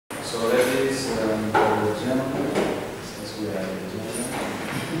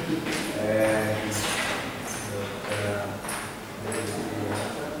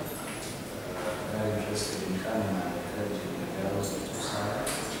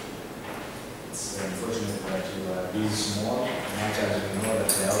be small, much as we know that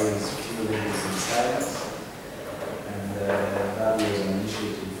they always feel it is in silence. And that was an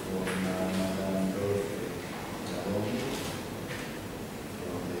initiative from Madame Dorothy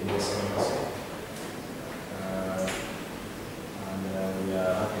from the UCSD. And we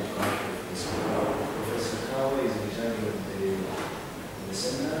are happy to come with this. Professor Kawa is in charge of the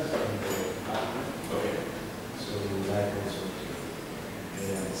seminars and the department. Okay. So we would like also to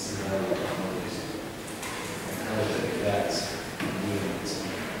see how we can do this. That's units.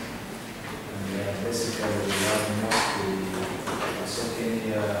 And basically we have mostly a second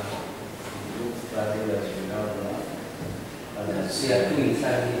year group study that we have done. We are doing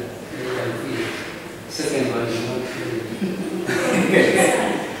study. Second one is not really.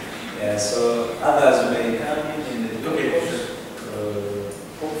 Yeah, so others may come in the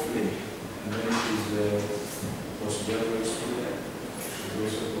hopefully, and then she's a postgraduate student. She's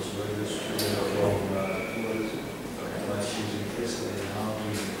also a postgraduate student of tourism. But she's interested in how we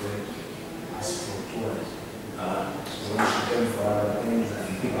integrate astrophysics. So when she came for other things,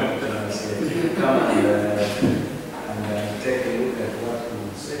 and I said, come and take a look at what we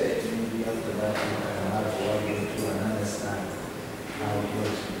would say. Maybe after that, we can have to work into and understand how it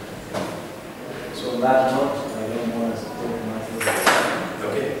works. So on that note, I don't want to take much of the time.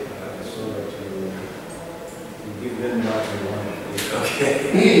 Okay. So that you give them what they want.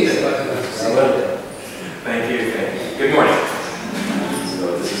 Okay. Thank you. Good morning. So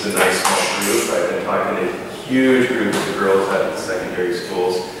this is a nice small group. I've been talking to huge groups of girls at the secondary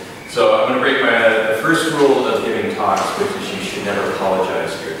schools. So I'm going to break the first rule of giving talks, which is you should never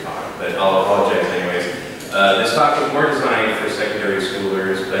apologize for your talk, but I'll apologize anyways. This talk was more designed for secondary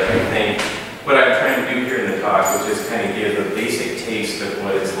schoolers, but I think what I'm trying to do here in the talk is just kind of give a basic taste of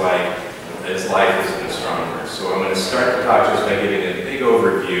what it's like as life as an astronomer. So I'm going to start the talk just by giving a big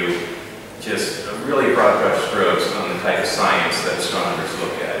overview, just a really broad brush strokes on the type of science that astronomers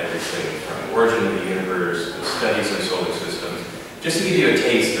look at, everything from origin of the universe, the studies of solar systems, just to give you a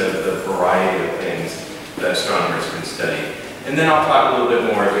taste of the variety of things that astronomers can study. And then I'll talk a little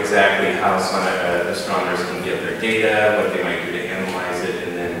bit more of exactly how astronomers can get their data, what they might do to analyze it,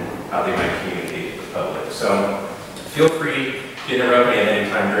 and then how they might communicate with the public. So feel free to interrupt me at any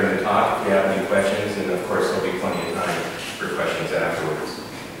time during the talk if you have any questions, and of course there'll be plenty of time for questions afterwards.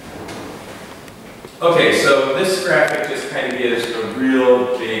 Okay, so this graphic just kind of gives a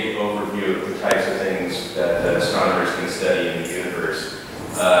real big overview of the types of things that astronomers can study in the universe.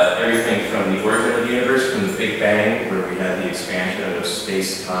 Everything from the origin of the universe, from the Big Bang, where we had the expansion of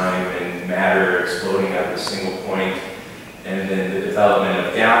space-time and matter exploding at a single point, and then the development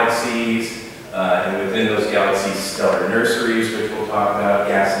of galaxies, and within those galaxies, stellar nurseries, which we'll talk about,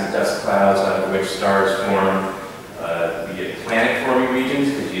 gas and dust clouds out of which stars form. We get planet-forming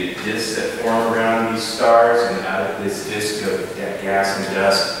regions, because you get disks that form around these stars, and out of this disk of gas and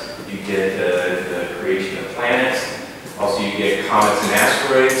dust, you get the creation of planets. Also, you get comets and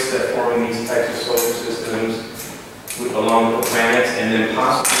asteroids that form in these types of solar systems, along with the planets, and then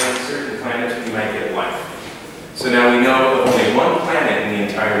possibly on certain planets we might get life. So now we know of only one planet in the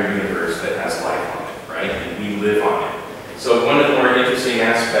entire universe that has life on it, right? And we live on it. So one of the more interesting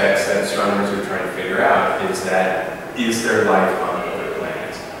aspects that astronomers are trying to figure out is there life on other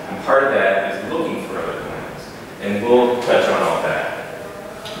planets? And part of that is looking for other planets. And we'll touch on all that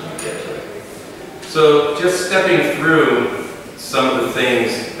when we get to it. So just stepping through some of the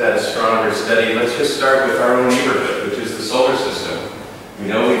things that astronomers study, let's just start with our own neighborhood, which is the solar system. We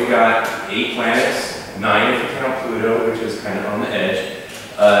know we've got 8 planets, 9 if you count Pluto, which is kind of on the edge.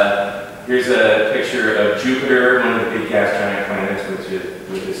 Here's a picture of Jupiter, one of the big gas giant planets,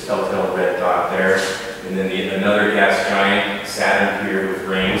 with this telltale red dot there. And then another gas giant, Saturn here with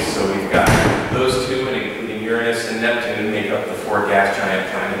rings. So we've got those two, and including Uranus and Neptune, make up the 4 gas giant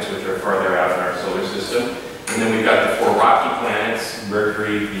planets, which are farther out in our solar system. And then we've got the 4 rocky planets,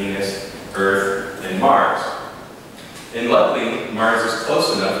 Mercury, Venus, Earth, and Mars. And luckily, Mars is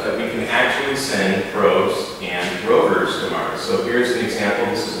close enough that we can actually send probes and rovers to Mars. So here's an example.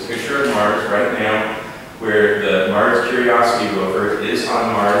 This is a picture of Mars right now, where the Mars Curiosity rover is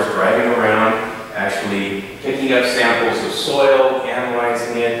on Mars, driving around, actually picking up samples of soil,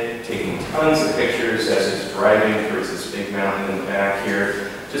 analyzing it, taking tons of pictures as it's driving towards this big mountain in the back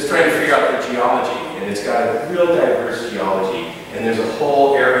here, just trying to figure out the geology. And it's got a real diverse geology. And there's a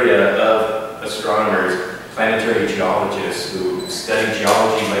whole area of astronomers, planetary geologists who study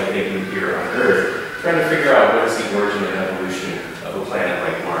geology like they do here on Earth, trying to figure out what is the origin and evolution of a planet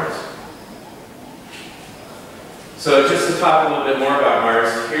like Mars. So just to talk a little bit more about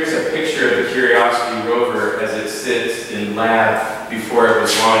Mars, here's a picture of the Curiosity rover as it sits in lab before it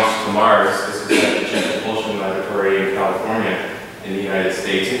was launched to Mars. This is at the Jet Propulsion Laboratory California in the United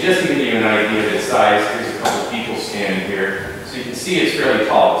States. And just to give you an idea of its size, here's a couple people standing here. So you can see it's fairly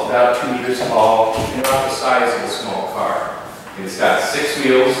tall. It's about 2 meters tall and about the size of a small car. And it's got 6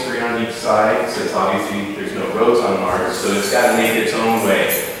 wheels, 3 on each side, since obviously there's no roads on Mars, so it's got to make its own way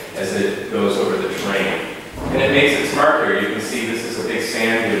as it goes over the terrain. And it makes its mark here. You can see this is a big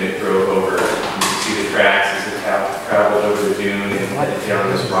sand dune it drove over. You can see the tracks as it traveled over the dune and headed down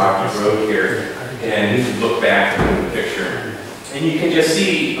this rocky road here. And you can look back in the picture. And you can just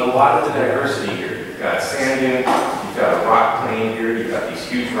see a lot of the diversity here. You've got sand dune, you've got a rock plain here, you've got these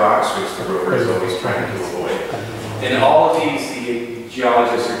huge rocks, which the rover is always trying to avoid. And all of these, the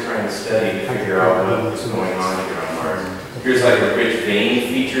geologists are trying to study to figure out what is going on here on Mars. Here's like the rich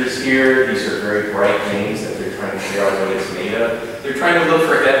vein features here. These are very bright veins that they're trying to figure out what it's made of. They're trying to look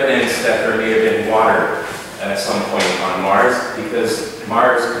for evidence that there may have been water at some point on Mars, because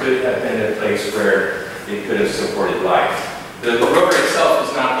Mars could have been a place where it could have supported life. The rover itself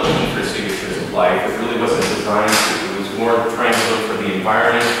is not looking for signatures of life. It really wasn't designed to. It was more trying to look for the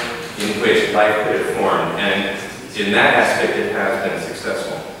environment in which life could have formed. And in that aspect, it has been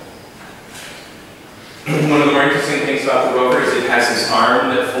successful. One of the more interesting things about the rover is it has this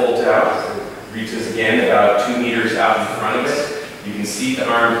arm that folds out. It reaches again about 2 meters out in front of it. You can see the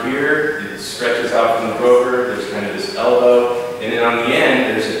arm here. It stretches out from the rover. There's kind of this elbow. And then on the end,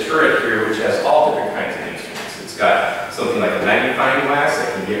 there's a turret here which has all different kinds of instruments. It's got something like a magnifying glass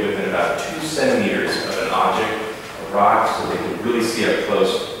that can get within about 2 centimeters of an object, a rock, so they can really see up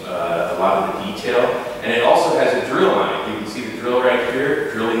close a lot of the detail. And it also has a drill on it. You can see the drill right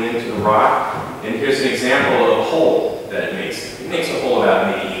here, drilling into the rock. And here's an example of a hole that it makes. It makes a hole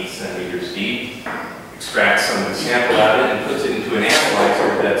about maybe 8 centimeters deep, extracts some of the sample out of it, and puts it into an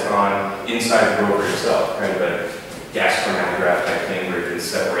analyzer that's on inside the rover itself, kind of a gas chromatograph type thing where it can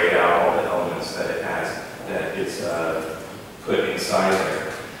separate out all the elements that it has, that it's put inside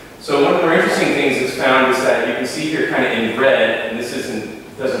there. So one of the more interesting things that's found is that you can see here kind of in red, and this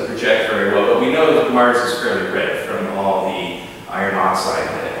doesn't project very well, but we know that Mars is fairly red from all the iron oxide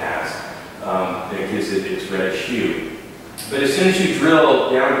that it has. That gives it its reddish hue. But as soon as you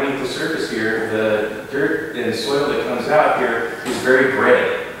drill down beneath the surface here, the dirt and the soil that comes out here is very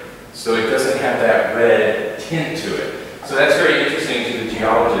gray. So it doesn't have that red tint to it. So that's very interesting to the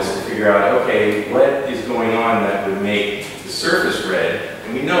geologist to figure out, okay, what is going on that would make the surface red?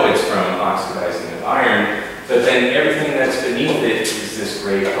 And we know it's from oxidizing of iron, but then everything that's beneath it is this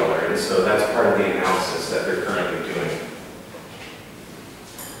gray color. And so that's part of the analysis that they're currently doing.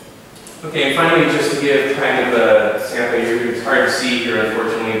 Okay, and finally, just to give kind of a sample here, it's hard to see here,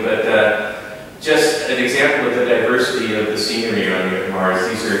 unfortunately, but just an example of the diversity of the scenery on Mars.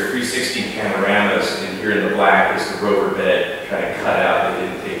 These are 360 panoramas, and here in the black is the rover bed kind of cut out. They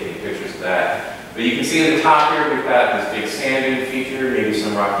didn't take any pictures of that. But you can see at the top here, we've got this big sand dune feature, maybe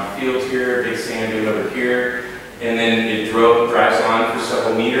some rocky fields here, big sand dune over here, and then it drives on for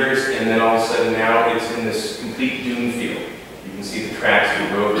several meters, and then all of a sudden now it's in this complete dune field. You can see the tracks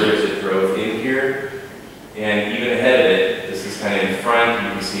of the rover as it drove in here, and even ahead of it, this is kind of in front,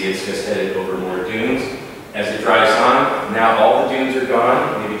 you can see it's just headed over more dunes. As it drives on, now all the dunes are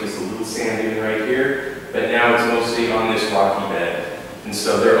gone, maybe just a little sand dune right here, but now it's mostly on this rocky bed. And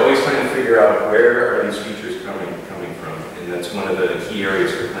so they're always trying to figure out where are these features coming from, and that's one of the key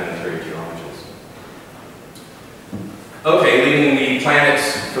areas for planetary geologists. Okay, leaving the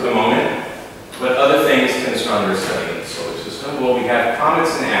planets for the moment, what other things can astronomers study in the solar system? Well, we have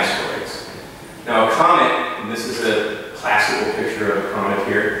comets and asteroids. Now a comet, and this is a classical picture of a comet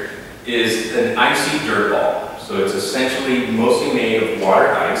here, is an icy dirt ball. So it's essentially mostly made of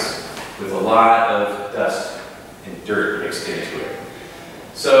water ice with a lot of dust and dirt mixed into it.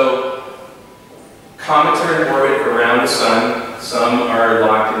 So comets are in orbit around the sun. Some are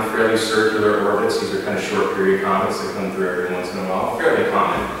locked in fairly circular orbits. These are kind of short period comets that come through every once in a while, fairly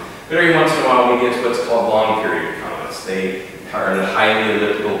common. But every once in a while we get to what's called long period comets. They are in a highly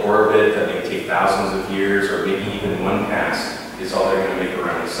elliptical orbit that may take thousands of years, or maybe even one pass is all they're going to make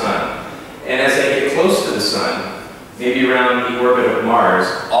around the sun. And as they get close to the sun, maybe around the orbit of Mars,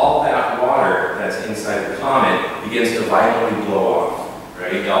 all that water that's inside the comet begins to violently blow off,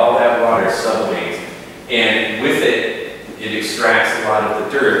 right? All that water sublimates, and with it, it extracts a lot of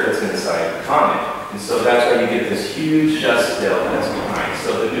the dirt that's inside the comet. And so that's why you get this huge dust veil that's behind.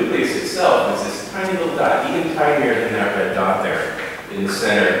 So the nucleus itself is this tiny little dot, even tinier than that red dot there in the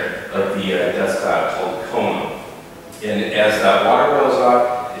center of the dust cloud called coma. And as that water rolls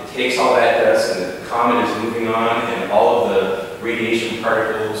off, it takes all that dust, and the comet is moving on, and all of the radiation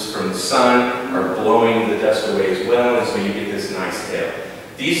particles from the sun are blowing the dust away as well, and so you get this nice tail.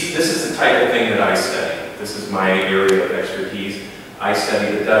 This is the type of thing that I study. This is my area of expertise. I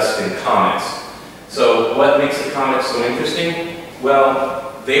study the dust in comets. So what makes the comets so interesting?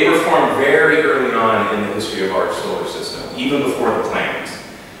 Well, they were formed very early on in the history of our solar system, even before the planets.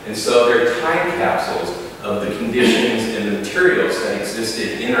 And so they're time capsules of the conditions and the materials that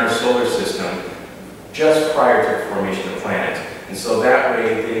existed in our solar system just prior to the formation of the planet. And so that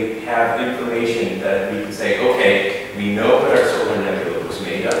way they have information that we can say, okay, we know what our solar nebula was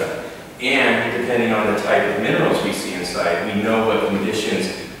made of, and depending on the type of minerals we see inside, we know what conditions,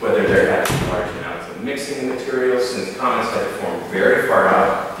 whether there have to be large amounts of mixing of materials, since comets had to form very far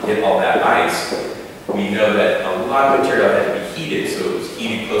out to get all that ice. We know that a lot of material had to be heated, so it was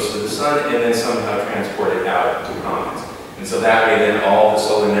heated close to the sun and then somehow transported out to comets. And so that way then all the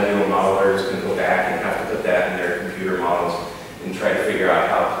solar nebula modelers can go back and have to put that in their computer models and try to figure out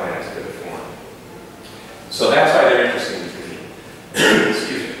how planets could have formed. So that's why they're interesting to me.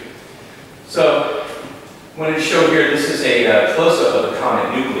 Excuse me. So I wanted to show here, this is a close-up of the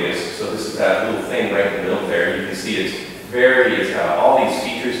comet nucleus. So this is that little thing right in the middle there. You can see it's got all these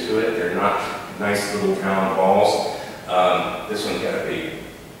features to it. They're not nice little round balls. This one's got a big,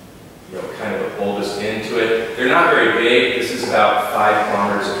 kind of a bulbous end to it. They're not very big. This is about 5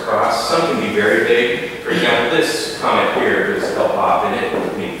 kilometers across. Some can be very big. For example, this comet here, there's Hale-Bopp in it,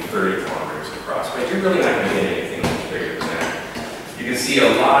 would be 30 kilometers across. But you're really not going to get anything much bigger than that. You can see a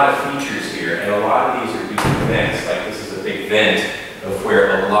lot of features here, and a lot of these are due to vents. Like this is a big vent of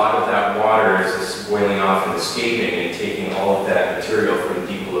where a lot of that water is boiling off and escaping and taking all of that material from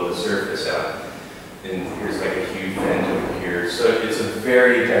deep below the surface out. And here's like a huge vent over here. So it's a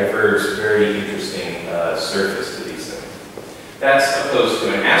very diverse, very interesting surface to these things. That's opposed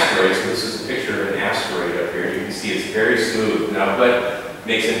to an asteroid. So this is a picture of an asteroid up here. You can see it's very smooth. Now what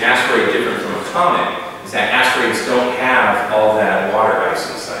makes an asteroid different from a comet is that asteroids don't have all that water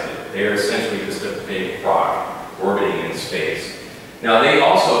ice inside it. They are essentially just a big rock orbiting in space. Now they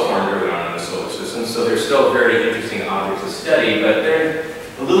also formed early on in the solar system, so they're still very interesting objects to study, but they're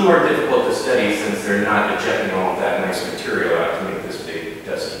a little more difficult to study since they're not ejecting all of that nice material out to make this big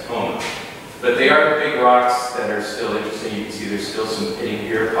dusty coma. But they are big rocks that are still interesting. You can see there's still some pitting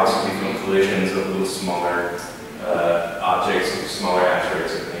here, possibly from collisions of little smaller objects, smaller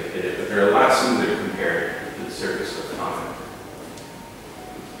asteroids that may have hit it, but they're a lot smoother compared to the surface of the comet.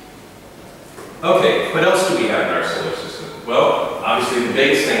 Okay, what else do we have in our solar system? Well, obviously the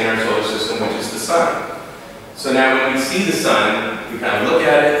biggest thing in our solar system, which is the sun. So now when we see the sun, we kind of look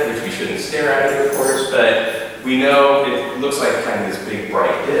at it, which we shouldn't stare at it, of course, but we know it looks like kind of this big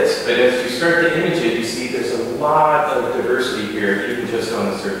bright disk. But as you start to image it, you see there's a lot of diversity here, even just on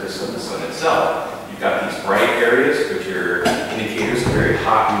the surface of the sun itself. You've got these bright areas, which are indicators of very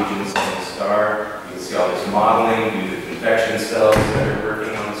hot regions in the star. You can see all this modeling due to convection cells that are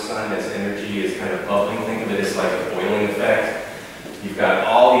working on the sun as energy is kind of bubbling. Think of it as like a boiling effect. You've got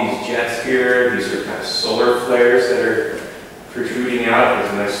all these jets here. These are kind of solar flares that are protruding out.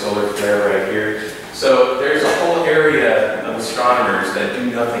 There's a nice solar flare right here. So there's a whole area of astronomers that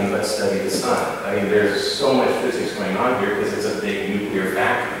do nothing but study the sun. I mean, there's so much physics going on here because it's a big nuclear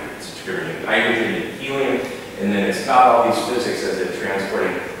factory. It's distributing hydrogen and helium, and then it's got all these physics as it's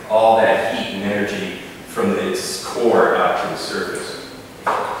transporting all that heat and energy from its core out to the surface.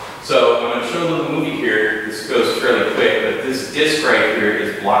 So I'm going to show a little movie here. This goes fairly quick, but this disk right here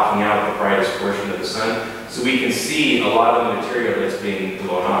is blocking out the brightest portion of the sun. So we can see a lot of the material that's being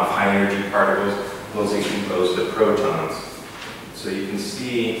blown off, high energy particles, those are composed of protons. So you can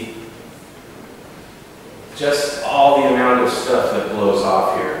see just all the amount of stuff that blows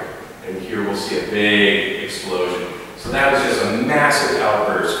off here. And here we'll see a big explosion. So that was just a massive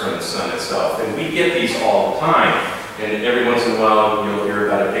outburst from the sun itself. And we get these all the time. And every once in a while, you'll hear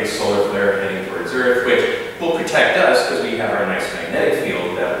about a big solar flare heading towards Earth, which will protect us because we have our nice magnetic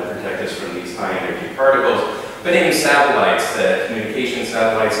field that will protect us from these high energy particles. But any satellites, communication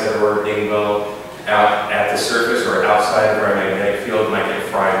satellites that are orbiting well out at the surface or outside of our magnetic field might get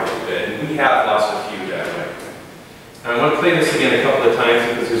fried a little bit. And we have lots of few that way. I want to play this again a couple of times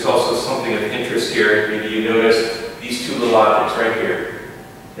because there's also something of interest here. Maybe you notice these two little objects right here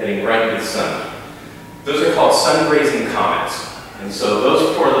heading right into the sun. Those are called sun-grazing comets. And so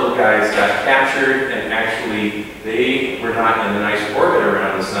those poor little guys got captured, and actually they were not in a nice orbit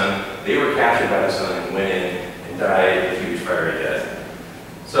around the sun. They were captured by the sun and went in and died a huge fiery death.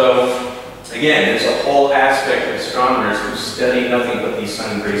 So again, there's a whole aspect of astronomers who study nothing but these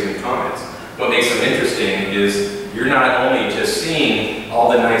sun-grazing comets. What makes them interesting is you're not only just seeing all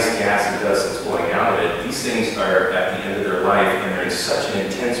the nice gas and dust that's blowing out of it. These things are at the end of their life, and they're in such an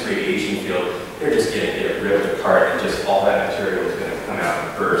intense radiation field. They're just going to get ripped apart, and just all that material is going to come out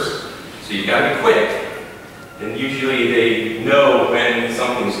and burst. So you've got to be quick, usually they know when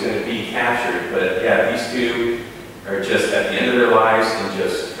something's going to be captured, but yeah, these two are just at the end of their lives and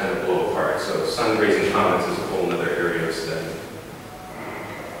just kind of blow apart. So sun-grazing comets is a whole other area of study.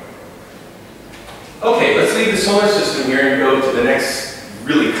 Okay, let's leave the solar system here and go to the next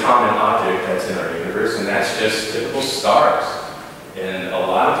really common object that's in our universe, and that's just typical stars. And a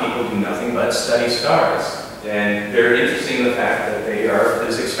lot of people do nothing but study stars. And they're interesting in the fact that they are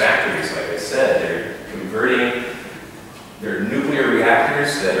physics factories, like I said. They're converting, they're nuclear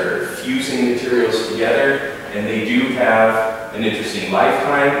reactors that are fusing materials together, and they do have an interesting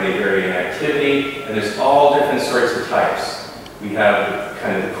lifetime, they vary in activity, and there's all different sorts of types. We have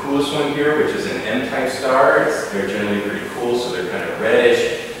kind of the coolest one here, which is an M-type star. They're generally pretty cool, so they're kind of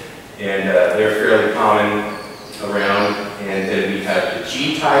reddish, and they're fairly common around. And then we have the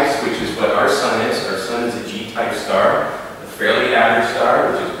G-types, which is what our sun is. Our sun is a G-type star, a fairly average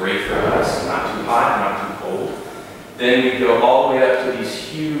star, which is great for us, not too hot, not too cold. Then we go all the way up to these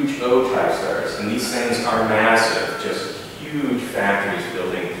huge O-type stars, and these things are massive, just huge factories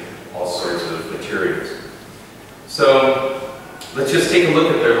building all sorts of materials. So let's just take a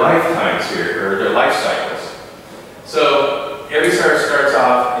look at their lifetimes here, or their life cycles. So every star starts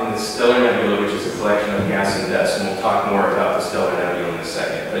off in the stellar nebula, which is a collection of gas and dust, and we'll talk more about the stellar nebula in a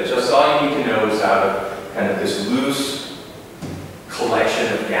second. But just all you need to know is out of kind of this loose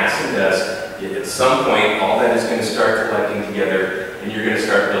collection of gas and dust, at some point, all that is going to start collecting together, and you're going to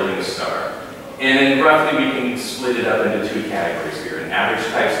start building a star. And then roughly, we can split it up into two categories here, an average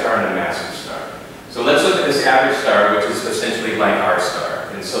type star and a massive star. So let's look at this average star, which is essentially like our star.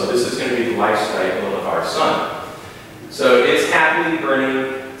 And so this is going to be the life cycle of our sun. So it's happily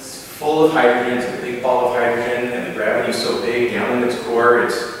burning, it's full of hydrogen, it's a big ball of hydrogen, and the gravity is so big down in its core,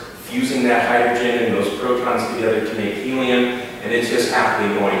 it's fusing that hydrogen and those protons together to make helium, and it's just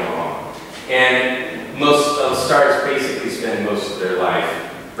happily going along. And most stars basically spend most of their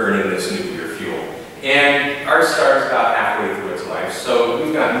life burning this nuclear fuel. And our star is about halfway through its life, so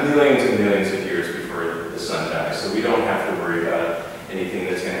we've got millions and millions of years before the sun dies, so we don't have to worry about anything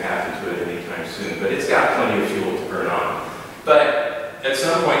that's going to happen to it anytime soon. But it's got plenty of fuel to burn on. But at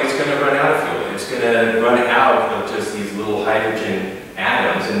some point, it's going to run out of fuel. It's going to run out of just these little hydrogen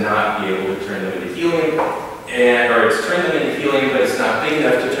atoms and not be able to turn them into helium. Or it's turned them into helium, but it's not big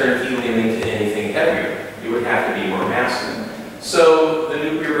enough to turn helium into anything heavier. It would have to be more massive. So the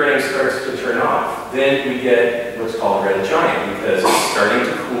nuclear burning starts to turn off. Then we get what's called a red giant, because it's starting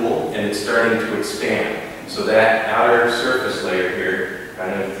to cool and it's starting to expand. So that outer surface layer here,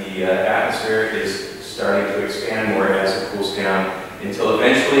 kind of the atmosphere, is starting to expand more as it cools down, until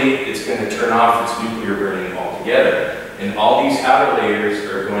eventually it's going to turn off its nuclear burning altogether. And all these outer layers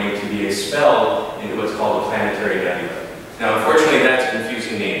are going to be expelled into what's called a planetary nebula. Now, unfortunately, that's a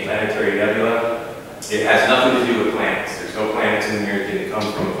confusing name, planetary nebula. It has nothing to do with planets. There's no planets in here. It didn't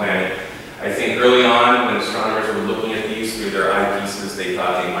come from a planet. I think early on, when astronomers were looking at these through their eyepieces, they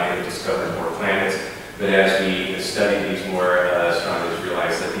thought they might have discovered more planets. But as we studied these more, astronomers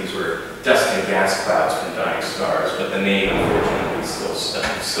realized that these were dust and gas clouds from dying stars. But the name, unfortunately, still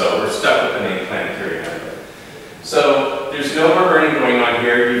stuck. So we're stuck with the name planetary nebula. So there's no more burning going on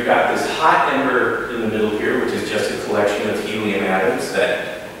here. You've got this hot ember in the middle here, which is just a collection of helium atoms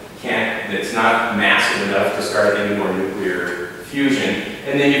that's not massive enough to start any more nuclear fusion.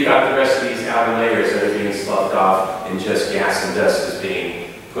 And then you've got the rest of these outer layers that are being sloughed off, and just gas and dust is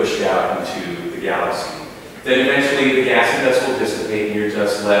being pushed out into the galaxy. Then eventually the gas and dust will dissipate, and you're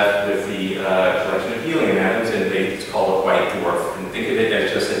just left with the collection of helium atoms, and it's called a white dwarf. And think of it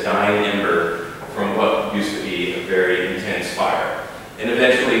as just a dying ember from what used to be a very intense fire. And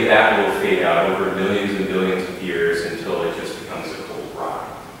eventually that will fade out over millions and billions of years until it just becomes a cold rock.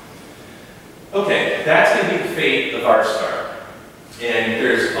 Okay, that's going to be the fate of our star. And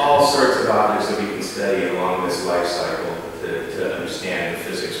there's all sorts of objects that we can study along this life cycle to understand the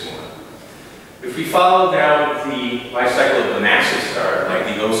physics more. If we follow now the life cycle of a massive star, like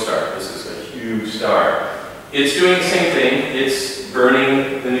the O star, this is a huge star, it's doing the same thing. It's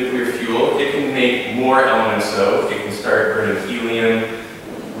burning the nuclear fuel. It can make more elements though. It can start burning helium,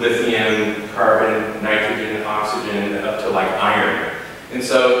 lithium, carbon, nitrogen, oxygen, up to like iron. And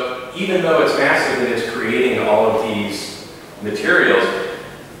so even though it's massive and it's creating all of these materials,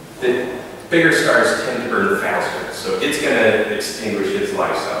 the bigger stars tend to burn faster. So it's going to extinguish its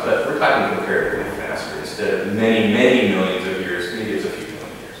lifestyle. But we're talking comparatively faster instead of many, many millions of years. Maybe it's a few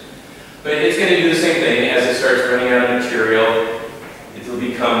million years. But it's going to do the same thing. As it starts running out of material, it'll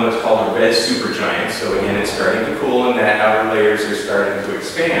become what's called a red supergiant. So again, it's starting to cool and that outer layers are starting to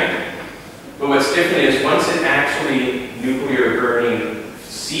expand. But what's different is once it actually nuclear burning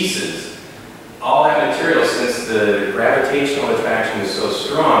ceases, all that material, since the gravitational attraction is so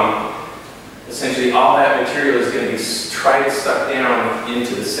strong, essentially all that material is going to be try to suck down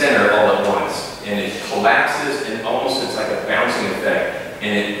into the center all at once. And it collapses, and almost it's like a bouncing effect,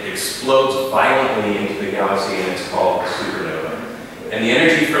 and it explodes violently into the galaxy, and it's called a supernova. And the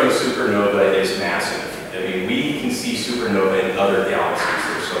energy from a supernova is massive. I mean, we can see supernova in other galaxies.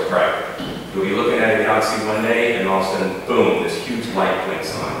 They're so bright. You'll be looking at a galaxy one day, and all of a sudden, boom, this huge light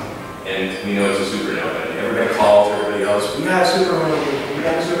blinks on. And we know it's a supernova. And everybody calls, everybody else, we got a supernova, we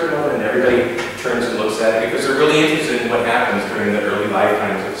got a supernova. And everybody turns and looks at it because they're really interested in what happens during the early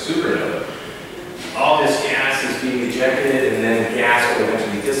lifetimes of supernova. All this gas is being ejected, and then the gas will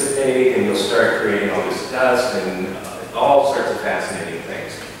eventually dissipate, and you'll start creating all this dust, and all sorts of fascinating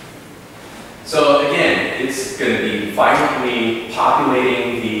things. So again, it's going to be violently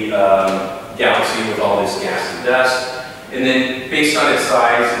populating the galaxy with all this gas and dust. And then, based on its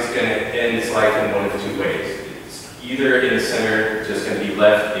size, it's going to end its life in one of two ways. It's either in the center, just going to be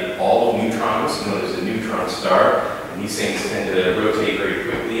left a ball of neutrons, known as a neutron star. And these things tend to rotate very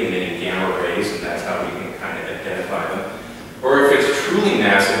quickly, emitting gamma rays, and that's how we can kind of identify them. Or if it's truly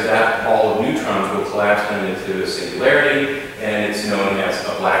massive, that ball of neutrons will collapse down into a singularity, and it's known as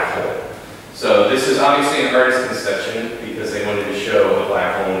a black hole. So this is obviously an artist's conception because they wanted to show a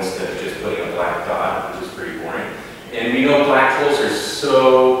black hole instead of just putting a black dot, which is pretty boring. And we know black holes are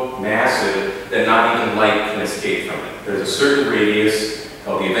so massive that not even light can escape from it. There's a certain radius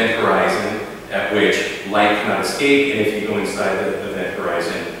called the event horizon at which light cannot escape, and if you go inside the event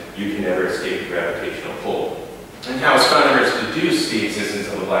horizon, you can never escape the gravitational pull. And how astronomers deduce the existence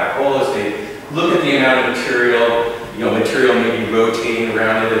of a black hole is they look at the amount of material, material may be rotating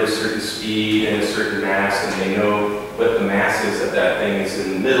around it at a certain speed and a certain mass, and they know what the mass is of that thing is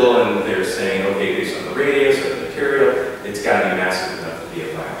in the middle, and they're saying, okay, based on the radius or the material, it's got to be massive enough to be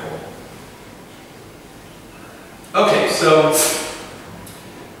a black hole. Okay, so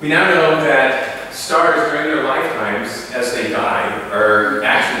we now know that stars during their lifetimes, as they die, are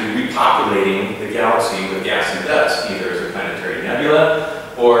actually repopulating the galaxy with gas and dust, either as a planetary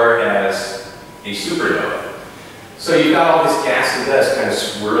nebula or as a supernova. So you've got all this gas and dust kind of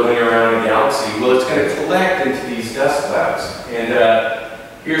swirling around the galaxy. Well, it's going to collect into these dust clouds. And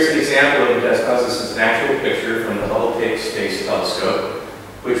here's an example of the dust clouds. This is an actual picture from the Hale-Bopp Space Telescope,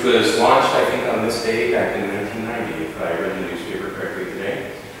 which was launched, I think, on this day back in 1990, if I read the newspaper correctly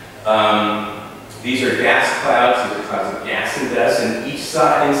today. These are gas clouds. These are clouds of gas and dust. And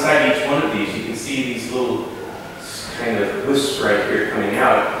inside each one of these, you can see these little kind of wisps right here coming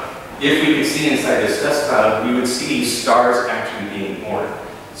out. If we could see inside this dust cloud, we would see stars actually being born.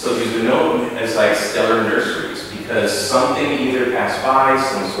 So these are known as like stellar nurseries because something either passed by,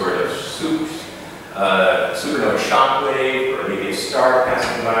 some sort of supernova shock wave, or maybe a star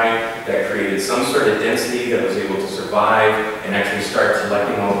passing by that created some sort of density that was able to survive and actually start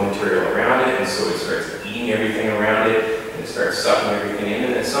collecting all the material around it, and so it starts eating everything around it, and it starts sucking everything in,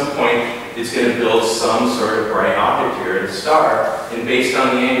 and at some point it's going to build some sort of bright object here, the star, and based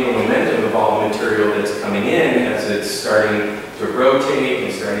on the angular momentum of all the material that's coming in as it's starting to rotate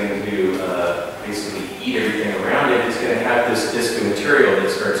and starting to basically eat everything around it, it's going to have this disk of material that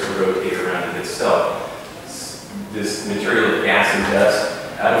starts to rotate around it itself. This material of gas and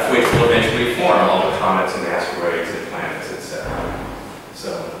dust, out of which will eventually form all the comets and asteroids and planets, etc.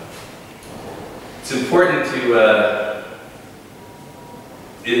 So it's important to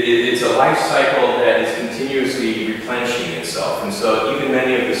it's a life cycle that is continuously replenishing itself. And so even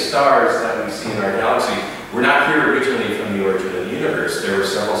many of the stars that we see in our galaxy were not here originally from the origin of the universe. There were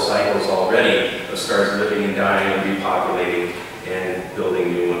several cycles already of stars living and dying and repopulating and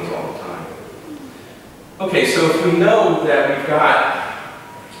building new ones all the time. Okay, so if we know that we've got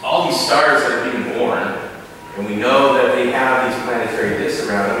all these stars that are being born, and we know that they have these planetary disks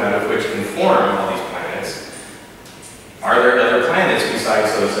around them out of which can form all these planets, are there other planets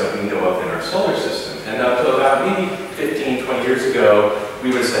besides those that we know of in our solar system? And up to about maybe 15, 20 years ago, we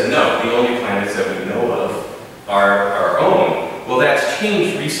would have said, no, the only planets that we know of are our own. Well, that's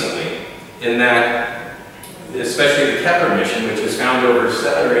changed recently in that, especially the Kepler mission, which has found over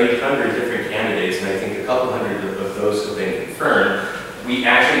 700 or 800 different candidates, and I think a couple hundred of those have been confirmed, we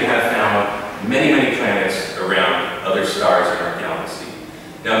actually have found many, many planets around other stars in our galaxy.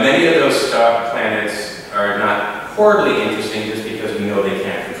 Now, many of those planets are not horribly interesting just because we know they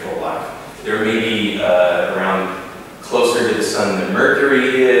can't control life. There may be around closer to the sun than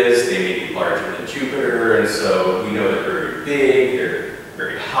Mercury is, they may be larger than Jupiter, and so we know they're very big, they're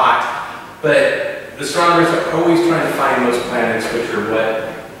very hot, but astronomers are always trying to find those planets which are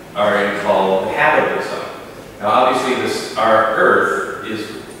what are called the habitable zone. Now obviously our Earth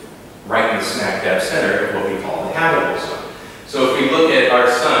is right in the smack dab center of what we call the habitable zone. So if we look at our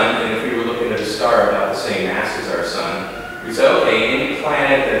sun, and if we were looking at a star about the same mass as our sun, we say, okay, any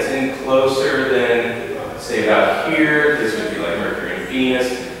planet that's in closer than, say, about here, this would be like Mercury and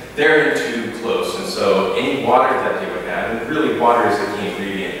Venus, they're in too close, and so any water that they would have, and really water is the key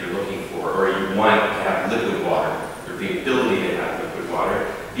ingredient you're looking for, or you want to have liquid water, or the ability to have liquid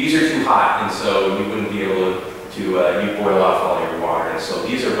water. These are too hot, and so you wouldn't be able to you boil off all your water, and so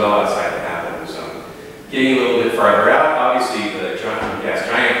these are well outside the habitable zone. Getting a little bit farther out, obviously the gas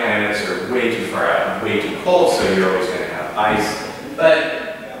giant planets are way too far out, and way too cold, so you're always going to have ice.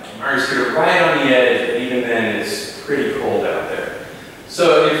 But Mars here right on the edge, but even then it's pretty cold out there.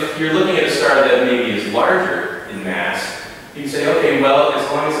 So if you're looking at a star that maybe is larger in mass, you can say, okay, well, as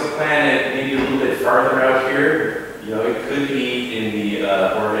long as the planet maybe a little bit farther out here, you know, it could be in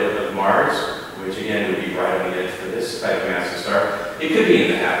the orbit of Mars, which again would be right on the edge for this type of massive star. It could be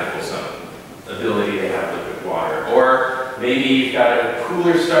in the habitable zone, ability to have liquid water. Or maybe you've got a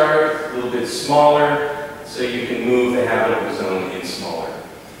cooler star, a little bit smaller, so you can move the habitable zone in smaller.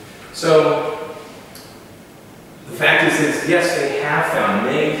 So the fact is that, yes, they have found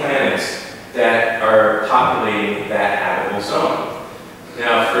many planets that are populating that habitable zone.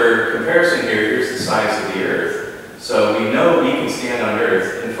 Now, for comparison here, here's the size of the Earth. So we know we can stand on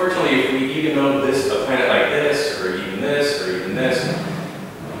Earth. Unfortunately, if we even know this, a planet like this, or even this, or even this,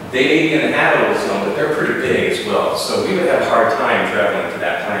 they may be in the habitable zone, but they're pretty big as well. So we would have a hard time traveling to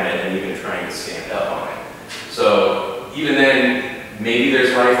that planet and even trying to stand up on it. So even then, maybe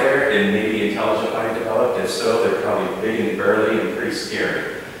there's life there, and maybe intelligent life developed. If so, they're probably big and burly and pretty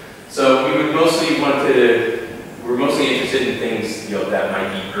scary. So we would mostly we're mostly interested in things, you know, that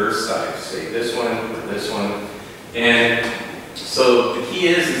might be Earth-sized, say this one or this one. And so the key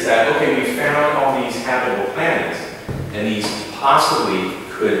is that, okay, we found all these habitable planets, and these possibly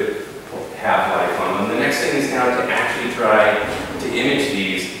could have life on them. The next thing is now to actually try to image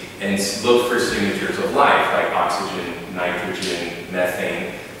these and look for signatures of life, like oxygen, nitrogen,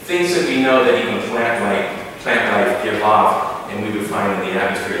 methane, things that we know that even plant life give off, and we would find in the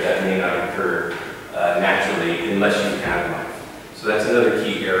atmosphere that may not occur naturally unless you have life. So that's another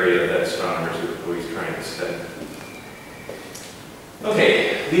key area that astronomers are always trying to study.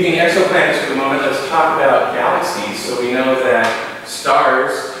 Okay, leaving exoplanets for the moment, let's talk about galaxies. So we know that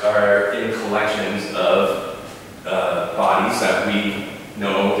stars are in collections of bodies that we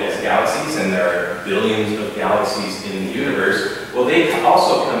know as galaxies, and there are billions of galaxies in the universe. Well, they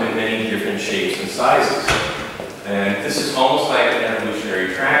also come in many different shapes and sizes. And this is almost like an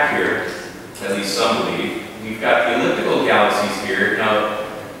evolutionary track here, at least some believe. We've got the elliptical galaxies here. Now,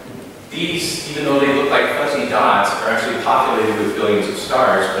 these, even though they look like fuzzy dots, are actually populated with billions of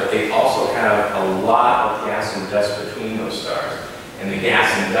stars, but they also have a lot of gas and dust between those stars. And the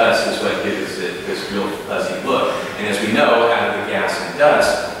gas and dust is what gives it this real fuzzy look. And as we know, out of the gas and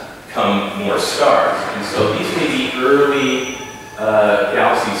dust come more stars. And so these may be early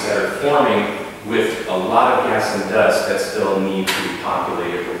galaxies that are forming with a lot of gas and dust that still need to be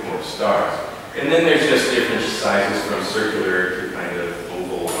populated with more stars. And then there's just different sizes from circular to kind of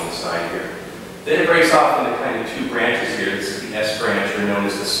oval on the side here. Then it breaks off into kind of two branches here. This is the S branch, or known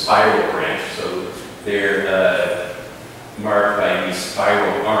as the spiral branch. So they're marked by these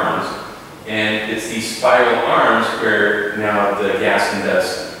spiral arms. And it's these spiral arms where now the gas and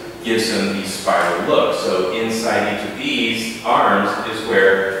dust gives them these spiral looks. So inside each of these arms is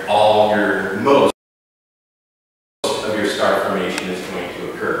where most of your star formation is going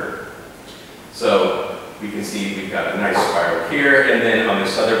to occur. So we can see we've got a nice spiral here, and then on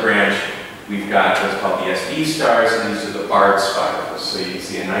this other branch, we've got what's called the SD stars, and these are the barred spirals. So you can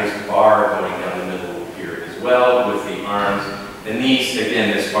see a nice bar going down the middle here as well with the arms. And these,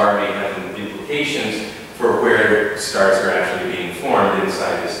 again, this bar may have implications for where stars are actually being formed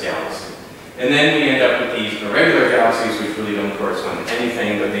inside this galaxy. And then we end up with these irregular galaxies, which really don't correspond to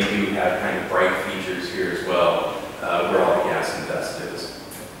anything, but they do have kind of bright features here as well, where all the gas and dust is.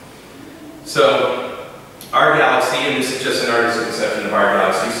 So our galaxy, and this is just an artist's conception of our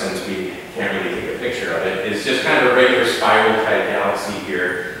galaxy since we can't really take a picture of it, is just kind of a regular spiral type galaxy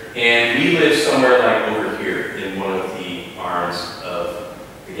here. And we live somewhere like over here in one of the arms of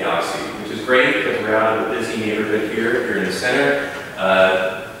the galaxy, which is great because we're out of a busy neighborhood here in the center.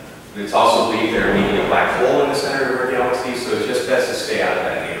 It's also believed there may be a black hole in the center of our galaxy, so it's just best to stay out of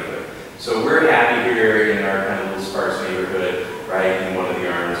that neighborhood. So we're happy here in our kind of little sparse neighborhood, right, in one of the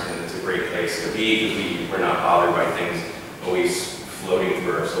arms, and it's a great place to be because we're not bothered by things always floating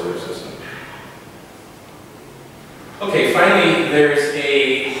through our solar system. Okay, finally, there's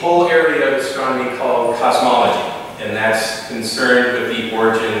a whole area of astronomy called cosmology. and that's concerned with the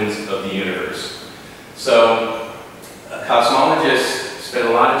origins of the universe. So cosmologists spent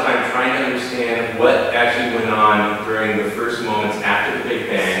a lot of time trying to understand what actually went on during the first moments after the Big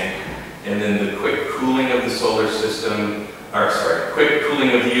Bang, and then the quick cooling of the solar system, quick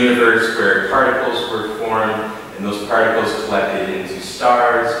cooling of the universe where particles were formed, and those particles collected into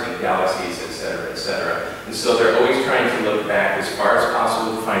stars and galaxies, etc., etc. And so they're always trying to look back as far as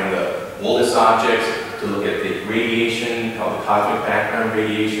possible to find the oldest objects, to look at the radiation, called the cosmic background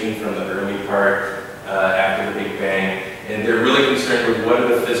radiation from the early part after the Big Bang. And they're really concerned with what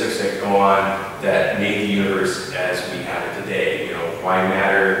are the physics that go on that made the universe as we have it today. You know, why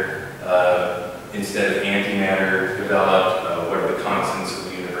matter instead of antimatter developed, what are the constants of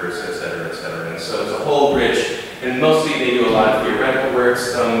the universe, et cetera, et cetera. And so it's a whole rich, and mostly they do a lot of theoretical work,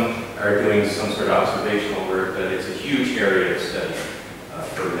 some are doing some sort of observational work, but it's a huge area of study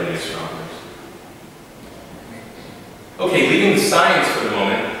for many astronomers. Okay, leaving the science for the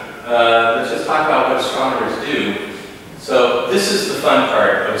moment, let's just talk about what astronomers do. So this is the fun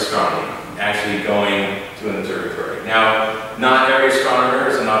part of astronomy, actually going to an observatory. Now, not every astronomer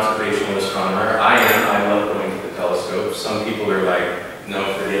is an observational astronomer. I love going to the telescope. Some people are like,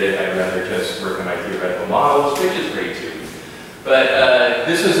 no, forget it, I'd rather just work on my theoretical models, which is great too. But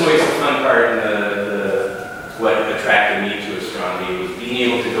this was always the fun part, and what attracted me to astronomy was being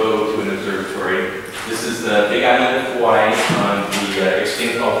able to go to an observatory. This is the Big Island of Hawaii on the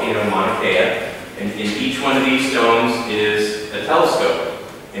extinct volcano Mauna Kea. And in each one of these domes is a telescope.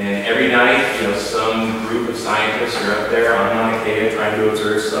 And every night, you know, some group of scientists are up there on Mauna Kea trying to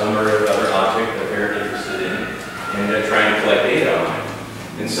observe some or other object that they're interested in, and they're trying to collect data on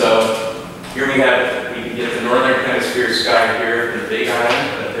it. And so here we can get the northern hemisphere sky here from the Big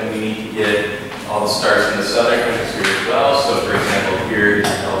Island, but then we need to get all the stars in the southern hemisphere as well. So for example, here is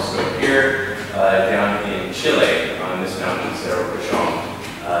a telescope here, down in Chile on this mountain, Cerro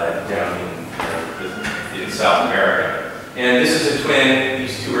Pachon, down in South America. And this is a twin,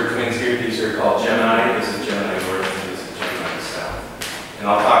 these two are twins here, these are called Gemini. This is Gemini-North and this is Gemini-South. And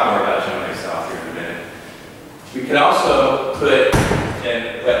I'll talk more about Gemini-South here in a minute. We can also put,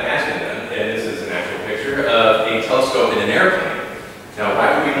 and what has been done, and this is an actual picture, of a telescope in an airplane. Now,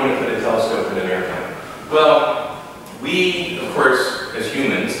 why would we want to put a telescope in an airplane? Well, we, of course, as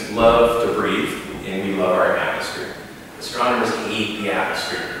humans, love to breathe, and we love our atmosphere. Astronomers hate the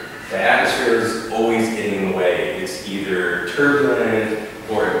atmosphere. The atmosphere is always getting in the way. It's either turbulent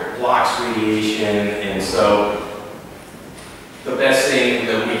or it blocks radiation, and so the best thing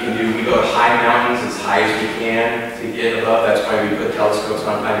that we can do, we go to high mountains as high as we can to get above. That's why we put telescopes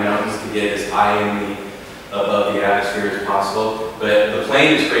on high mountains to get as high above the atmosphere as possible. But the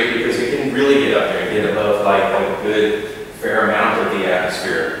plane is great because it can really get up there and get above like a good fair amount of the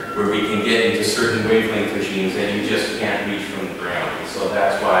atmosphere, where we can get into certain wavelength regimes that you just can't reach from the ground. So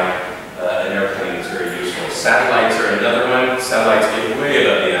that's why an airplane is very useful. Satellites are another one. Satellites get way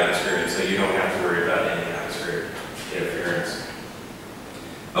above the atmosphere, and so you don't have to worry about any atmospheric interference.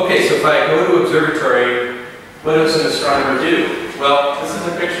 Okay, so if I go to observatory, what does an astronomer do? Well, this is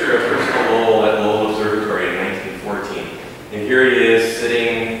a picture of Christopher Lowell at Lowell Observatory in 1914. And here he is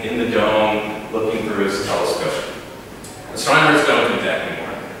sitting in the dome looking through his telescope. Astronomers don't do that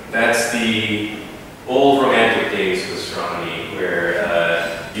anymore. That's the old romantic days of astronomy, where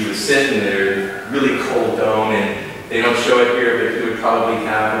you would sit in a really cold dome, and they don't show it here, but you would probably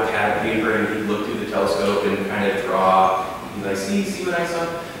have a pad of paper and you'd look through the telescope and kind of draw, and like, see what I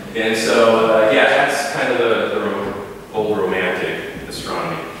saw? And so, yeah, that's kind of the old romantic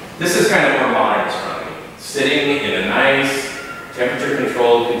astronomy. This is kind of more modern astronomy. Sitting in a nice,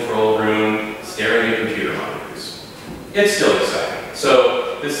 temperature-controlled control room, staring at computer monitors. It's still exciting.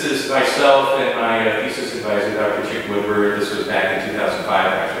 So this is myself and my thesis advisor, Dr. Chick Woodward. This was back in 2005,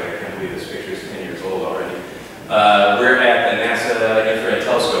 actually. I can't believe this picture is 10 years old already. We're at the NASA Infrared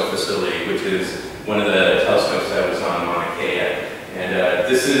Telescope facility, which is one of the telescopes that was on Mauna Kea. And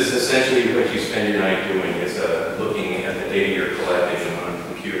this is essentially what you spend your night doing, is looking at the data you're collecting on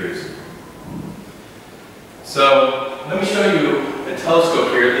computers. So let me show you a telescope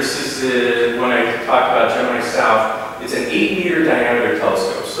here. This is the one I talked about, Gemini-South. It's an 8-meter diameter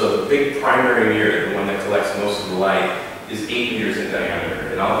telescope. So the big primary mirror, the one that collects most of the light, is 8 meters in diameter.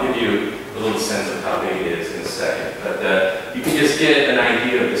 And I'll give you a little sense of how big it is in a second. But you can just get an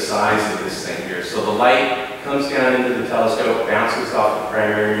idea of the size of this thing here. So the light comes down into the telescope, bounces off the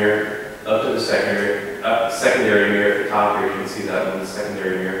primary mirror, up to the secondary mirror at the top here. You can see that one, the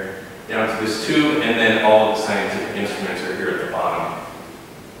secondary mirror, down to this tube, and then all of the scientific instruments are here at the bottom.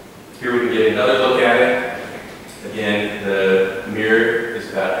 Here we can get another look at it. Again, the mirror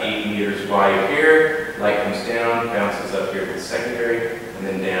is about 8 meters wide here, light comes down, bounces up here to the secondary, and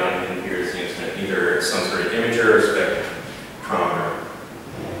then down, and here is the instrument, either some sort of imager or spectrometer.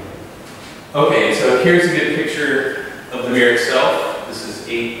 Okay, so here's a good picture of the mirror itself. This is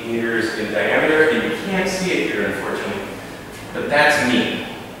 8 meters in diameter, and you can't see it here, unfortunately. But that's me.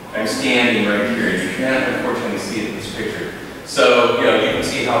 I'm standing right here, and you can't, unfortunately, see it in this picture. So, you can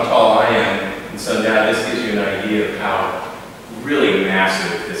see how tall I am, and so now this gives you an idea of how really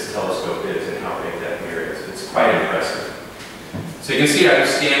massive this telescope is and how big that mirror is. It's quite impressive. So you can see I was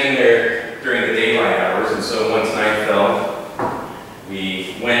standing there during the daylight hours, and so once night fell,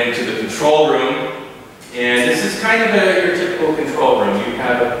 we went to the control room, and this is kind of your typical control room. You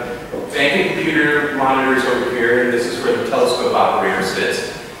have a bank of computer monitors over here, and this is where the telescope operator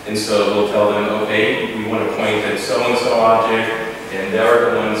sits. And so we'll tell them, okay, we want to point at so-and-so object, and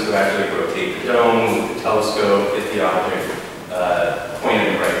they're the ones who actually rotate the dome, move the telescope, hit the object, point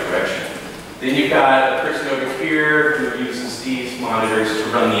in the right direction. Then you've got a person over here who uses these monitors to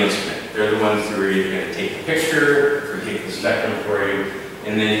run the instrument. They're the ones who are either going to take the picture or take the spectrum for you.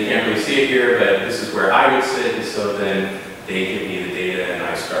 And then you can't really see it here, but this is where I would sit, and so then they give me the data and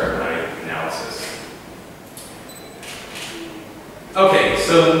I start my analysis. Okay,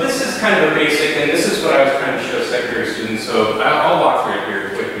 so this is kind of a basic, and this is what I was trying to show secondary students, so I'll walk through it here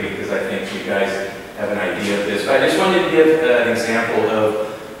quickly because I think you guys have an idea of this. But I just wanted to give an example of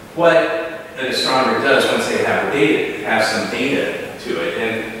what an astronomer does once they have some data to it.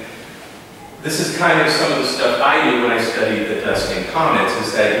 And this is kind of some of the stuff I do when I study the dust in comets,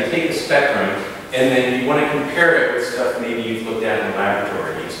 is that you take a spectrum and then you want to compare it with stuff maybe you've looked at in the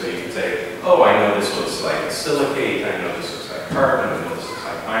laboratory. So you can say, oh, I know this looks like silicate, I know this looks like carbon, I know this looks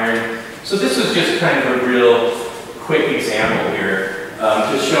like iron. So this is just kind of a real quick example here,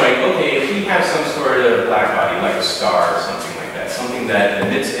 just showing, okay, if we have some sort of black body, like a star or something like that, something that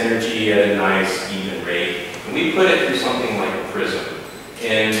emits energy at a nice, even rate, and we put it through something like a prism.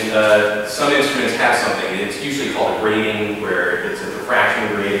 And some instruments have something, it's usually called a grating, where it's a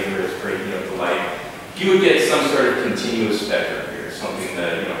diffraction grating, where it's breaking up the light. You would get some sort of continuous spectrum here, something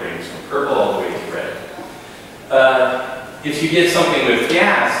that ranges from purple all the way to red. If you get something with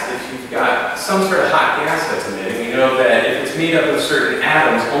gas, if you've got some sort of hot gas that's emitting, we know that if it's made up of certain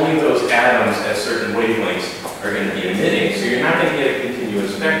atoms, only those atoms at certain wavelengths are going to be emitting. So you're not going to get a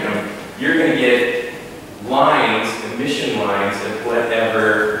continuous spectrum. You're going to get lines, emission lines, of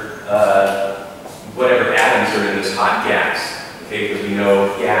whatever atoms are in this hot gas. Okay, because we know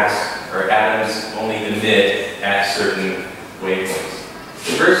gas or atoms only emit at certain wavelengths.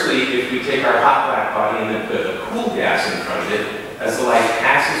 Conversely, if we take our hot black body and then put a cool gas in front of it, as the light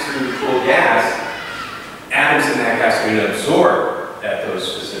passes through the cool gas, atoms in that gas are going to absorb at those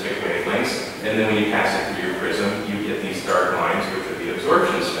specific wavelengths, and then when you pass it through your prism, you get these dark lines, which are the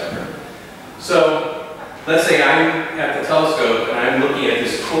absorption spectrum. So, let's say I'm at the telescope and I'm looking at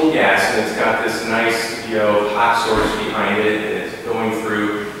this cool gas, and it's got this nice, hot source behind it, and it's going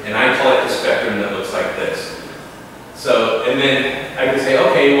through, and I collect a spectrum that looks like this. So, and then I can say,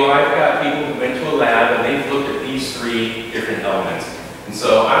 okay, well, I've got people who went to a lab and they've looked at these 3 different elements. And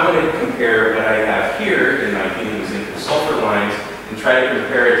so I'm going to compare what I have here in my helium, zinc, and sulfur lines and try to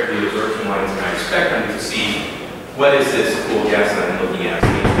compare it to the absorption lines in my spectrum to see what is this cool gas that I'm looking at.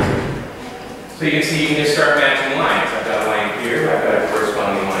 So you can see you can just start matching lines. I've got a line here, I've got a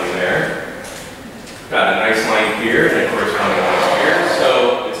corresponding line there. Got a nice line here and a corresponding line here.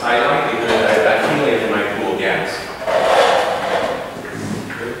 So it's high likelihood that I've got helium in my cool gas.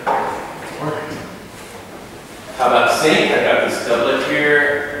 How about zinc? I've got this doublet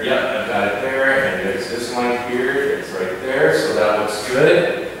here. Yep, I've got it there. And there's this line here. It's right there. So that looks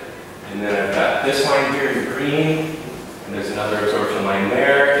good. And then I've got this line here in green. And there's another absorption line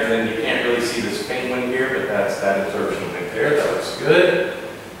there. And then you can't really see this faint one here, but that's that absorption line there. That looks good.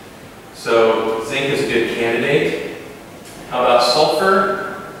 So zinc is a good candidate. How about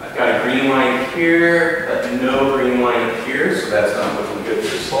sulfur? I've got a green line here, but no green line up here. So that's not looking good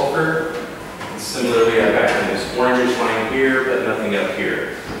for sulfur. Similarly, I've got this orangish line here, but nothing up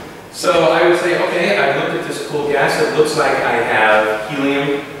here. So I would say, okay, I've looked at this cool gas. It looks like I have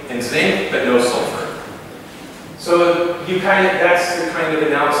helium and zinc, but no sulfur. So that's the kind of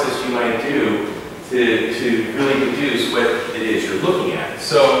analysis you might do to really deduce what it is you're looking at.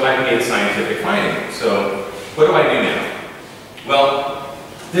 So I've made scientific findings. So what do I do now? Well,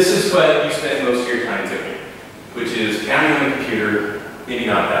 this is what you spend most of your time doing, which is counting on the computer, maybe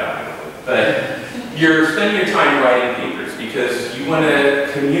not that much. But you're spending your time writing papers because you want to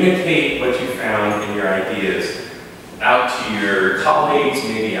communicate what you found and your ideas out to your colleagues,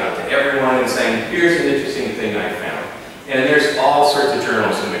 maybe out to everyone, and saying, here's an interesting thing I found. And there's all sorts of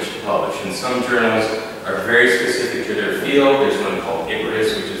journals in which to publish. In some journals, are very specific to their field. There's one called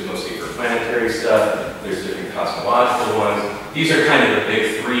IRTF, which is mostly for planetary stuff. There's different cosmological ones. These are kind of the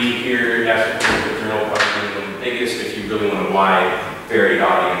big three here. Astrophysical Journal probably the biggest if you really want a wide, varied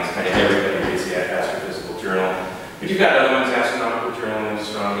audience. Kind of everybody reads the Astrophysical Journal. But you've got other ones, Astronomical Journal, and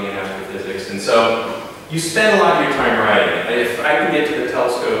Astronomy, and Astrophysics. And so you spend a lot of your time writing. If I can get to the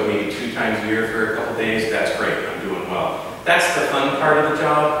telescope maybe 2 times a year for a couple days, that's great. I'm doing well. That's the fun part of the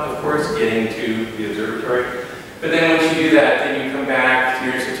job, of course, getting to the observatory. But then once you do that, then you come back to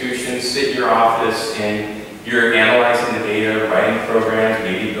your institution, sit in your office, and you're analyzing the data, writing programs,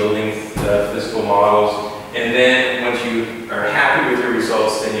 maybe building physical models. And then once you are happy with your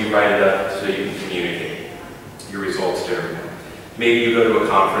results, then you write it up so you can communicate your results to everyone. Maybe you go to a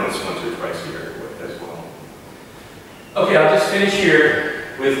conference once or twice a year as well. Okay, I'll just finish here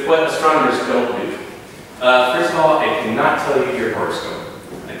with what astronomers don't do. First of all, I cannot tell you your horoscope.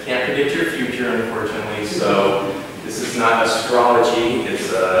 I can't predict your future, unfortunately, so this is not astrology,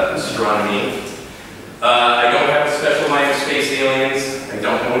 it's astronomy. I don't have a special mind of space aliens. I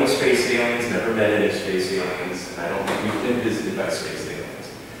don't know any space aliens, never met any space aliens, and I don't think we've been visited by space aliens.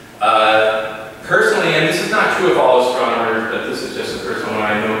 Personally, and this is not true of all astronomers, but this is just a personal one,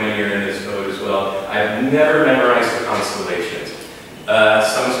 I know many are in this boat as well, I've never memorized the constellations.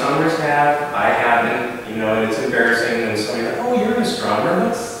 Some astronomers have, I haven't, you know, and it's embarrassing when somebody's like, oh, you're an astronomer,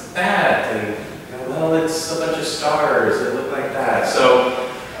 what's that? And, you know, well, it's a bunch of stars that look like that. So,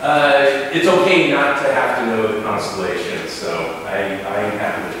 it's okay not to have to know the constellations, so I'm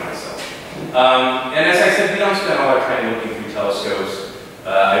happy with myself. And as I said, we don't spend a lot of time looking through telescopes.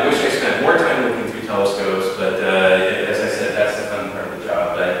 I wish I spent more time looking through telescopes, but as I said, that's the fun part of the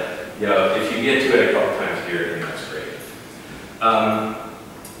job. But, you know, if you get to it a couple times a year, then that's great.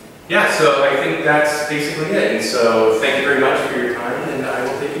 Yeah, so I think that's basically it. And so thank you very much for your time, and I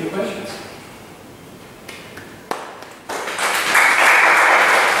will take any questions.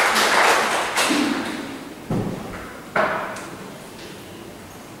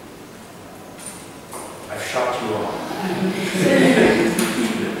 I've shocked you all.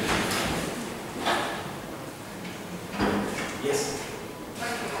 Yes?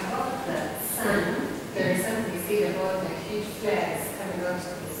 About the sun, there is something you see about the huge flares coming out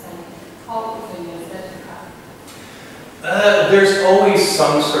of the sun. How often is that occur? There's always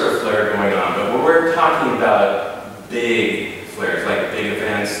some sort of flare going on, but when we're talking about big flares, like big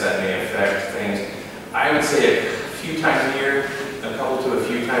events that may affect things, I would say a few times a year, a couple to a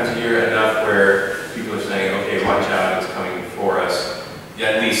few times a year, enough where people are saying, okay, watch out, it's coming for us. Yeah,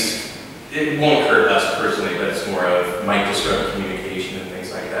 at least, it won't hurt us personally, but it's more of, might disrupt communication and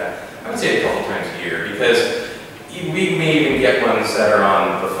things like that. I would say a couple times a year, because we may even get ones that are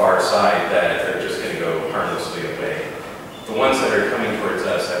on the far side that are just going to go harmlessly away. The ones that are coming towards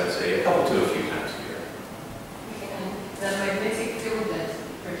us, I would say a couple to a few times a year. Okay, and the magnetic field that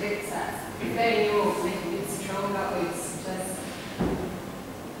protects us, is there any way of making it stronger, or it's just the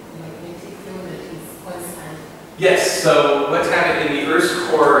magnetic field that is constant? Yes, so what's happening in the Earth's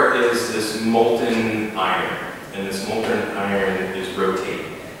core is this molten iron, and this molten iron is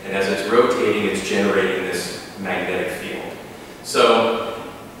rotating. And as it's rotating, it's generating this magnetic field. So,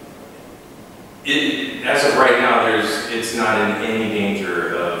 as of right now, it's not in any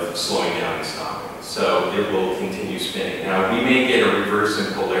danger of slowing down and stopping. So it will continue spinning. Now, we may get a reverse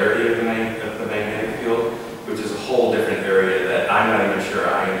in polarity of the magnetic field, which is a whole different area that I'm not even sure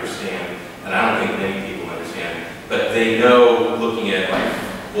I understand, and I don't think many people understand. But they know, looking at like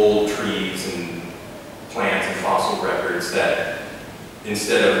old trees and plants and fossil records, that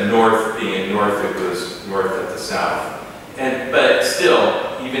instead of north being north, it was north at the south. But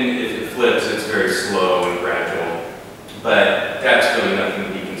still, even if it flips, it's very slow and gradual. But that's really nothing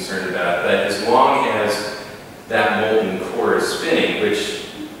to be concerned about. But as long as that molten core is spinning, which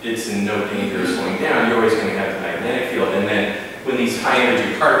it's in no danger of slowing down, you're always going to have the magnetic field. And then when these high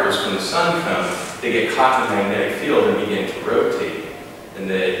energy particles from the sun come, they get caught in the magnetic field and begin to rotate. And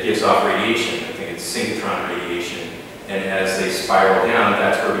then it gives off radiation. I think it's synchrotron radiation. And as they spiral down,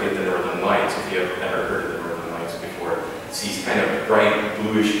 that's where we get the northern lights, if you have ever heard of the northern lights before. It's these kind of bright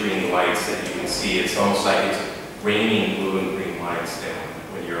bluish-green lights that you can see. It's almost like it's raining blue and green lights down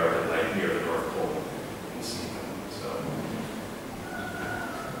when you're up at night near the North Pole. You can see them. So,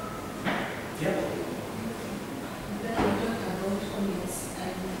 yeah. Then you talk about comets,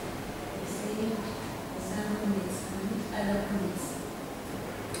 and you say some comets and other comets.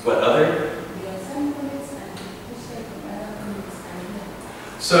 What other? There are some comets and which type of other comets are there?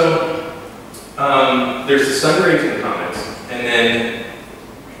 So, there's the sun-raging comets, and then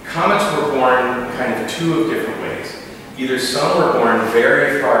comets were born kind of two of different ways. Either some were born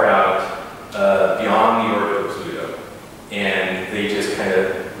very far out beyond the orbit of Pluto. And they just kind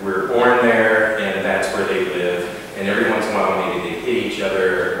of were born there, and that's where they live. And every once in a while, maybe they hit each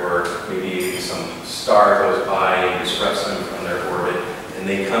other, or maybe some star goes by and disrupts them from their orbit, and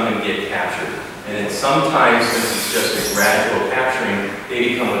they come and get captured. And then sometimes, since it's just a gradual capturing, they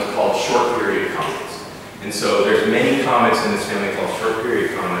become what's called short period comets. And so there's many comets in this family called short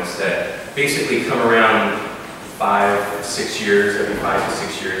period comets that basically come around 5 to 6 years, every 5 to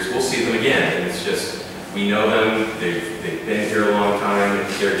 6 years. We'll see them again, and it's just, we know them, they've been here a long time,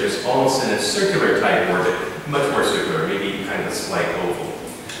 and they're just almost in a circular type orbit, much more circular, maybe kind of a slight oval.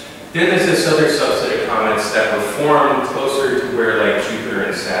 Then there's this other subset of comets that were formed closer to where like Jupiter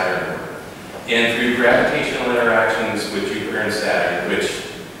and Saturn were. And through gravitational interactions with Jupiter and Saturn, which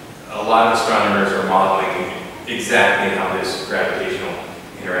a lot of astronomers are modeling exactly how this gravitational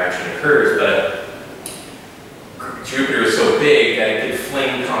interaction occurs, but Jupiter is so big that it could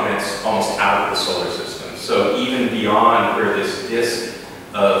fling comets almost out of the solar system. So even beyond where this disk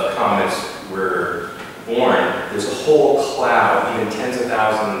of comets were born, there's a whole cloud, even tens of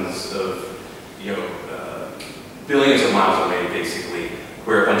thousands of, billions of miles away, basically,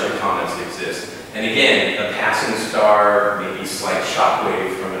 where a bunch of comets exist. And again, a passing star, maybe slight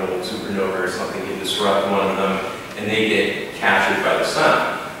shockwave from an old supernova or something can disrupt one of them, and they get captured by the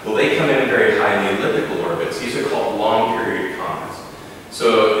sun. Well, they come in very highly elliptical orbits. These are called long-period comets.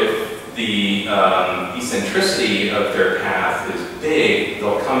 So if the eccentricity of their path is big,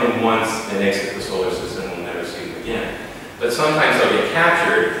 they'll come in once and exit the solar system, and we'll never see them again. But sometimes they'll get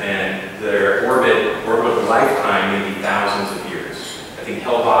captured, and their orbital lifetime may be thousands of years. I think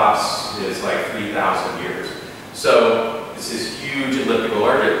Hale-Bopp's is like 3,000 years. So it's this huge elliptical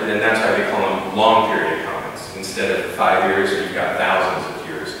orbit, and that's why they call them long-period comets. Instead of 5 years, you've got thousands of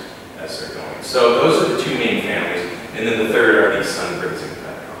years as they're going. So those are the two main families, and then the third are these sun-grazing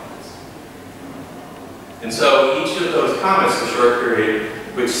comets. And so each of those comets, the short period,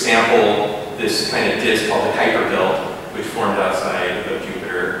 which sample this kind of disk called the Kuiper belt, which formed outside of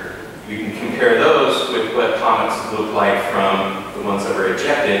Jupiter, you can compare those with what comets look like from the ones that were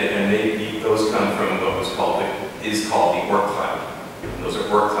ejected, and those come from what is called the Oort cloud. And those are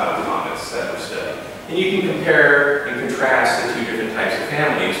Oort cloud comets that were studied. And you can compare and contrast the two different types of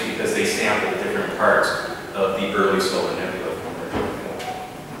families because they sample different parts of the early solar nebula from where they were born.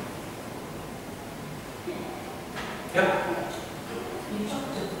 Yep. You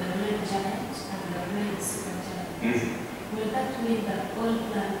talked of the red giant and the red supergiant. Will that mean that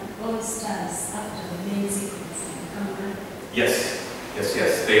all stars after the main sequence become red? Yes. Yes,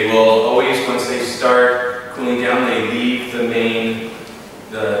 yes. They will always, once they start cooling down, they leave the main,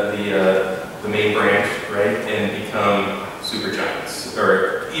 the main branch, right, and become supergiants,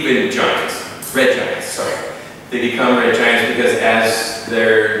 or even giants, red giants. Sorry, they become red giants because as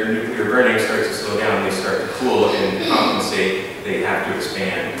their nuclear burning starts to slow down, they start to cool and compensate. They have to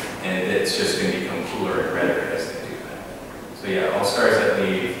expand, and it's just going to become cooler and redder as they do that. So yeah, all stars that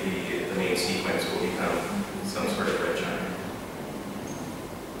leave the main sequence will become some sort of red giant.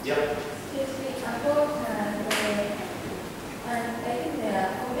 Yep. Excuse me, about I think there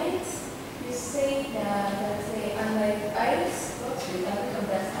are comments. You say that say unlike iris works with a bit of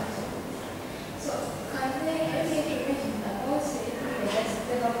that also. So can they any information about say that's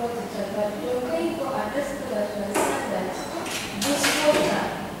the laboratory, but you're going to understand that to understand that this water,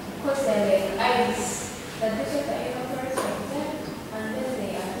 because they're like iris, that this water evaporates like that, and then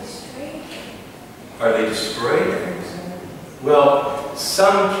they are destroyed. Are they destroyed? Well,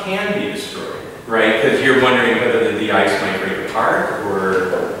 some can be destroyed, right? Because you're wondering whether the ice might break apart,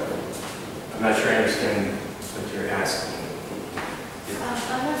 or I'm not sure I understand what you're asking.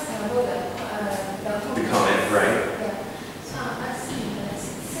 I'm asking about The comment, right? Yeah. So I'm asking that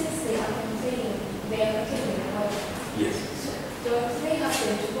since they are containing, they are containing water. Yes. So don't they have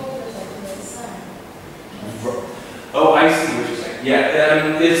to go closer to the sun? Oh, I see what you're saying.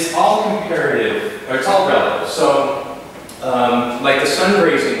 Yeah, it's all comparative, or it's all relative. So, like the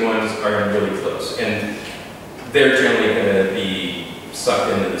sun-grazing ones are really close, and they're generally going to be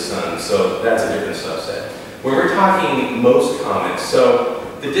sucked into the sun, so that's a different subset. When we're talking most comets,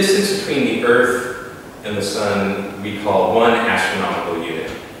 so the distance between the Earth and the sun we call 1 astronomical unit,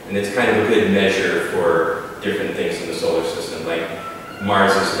 and it's kind of a good measure for different things in the solar system. Like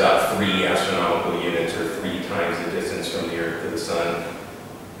Mars is about 3 astronomical units, or 3 times the distance from the Earth to the sun.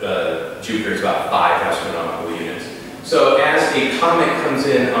 Jupiter is about 5 astronomical units. So as a comet comes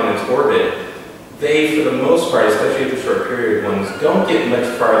in on its orbit, they, for the most part, especially the short period ones, don't get much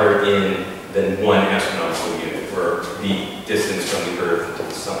farther in than 1 astronomical unit, or the distance from the Earth to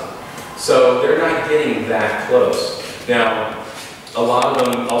the sun. So they're not getting that close. Now, A lot of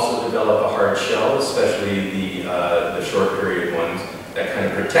them also develop a hard shell, especially the short period ones that kind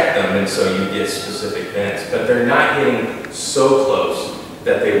of protect them, and so you get specific vents. But they're not getting so close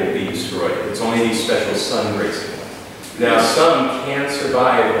that they will be destroyed. It's only these special sun-grazing ones. Now, some can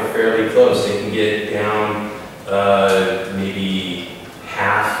survive fairly close. They can get down maybe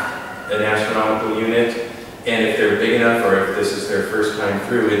half an astronomical unit, and if they're big enough, or if this is their first time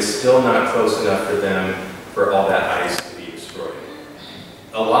through, it's still not close enough for them for all that ice to be destroyed.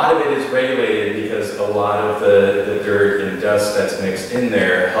 A lot of it is regulated because a lot of the dirt and dust that's mixed in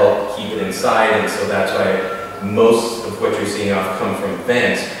there help keep it inside, and so that's why most of what you're seeing off come from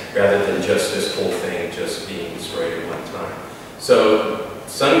vents rather than just this whole thing just being destroyed at one time. So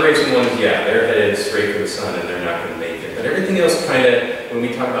sun-grazing ones, yeah, they're headed straight for the sun and they're not going to make it. But everything else kind of, when we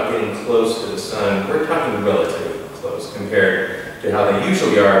talk about getting close to the sun, we're talking relatively close compared to how they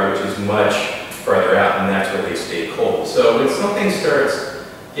usually are, which is much farther out, and that's where they stay cold. So when something starts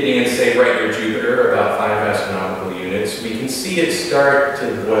getting in, say, right near Jupiter, about 5 astronomical units, we can see it start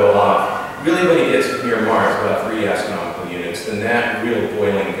to boil off. Really, when it gets near Mars, about 3 astronomical units, then that real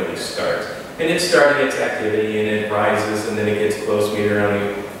boiling really starts. And it's starting its activity, and it rises, and then it gets close, maybe around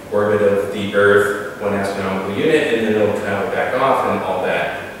the orbit of the Earth, 1 astronomical unit, and then it'll travel back off, and all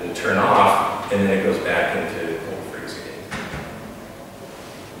that will turn off, and then it goes back into cold freeze again.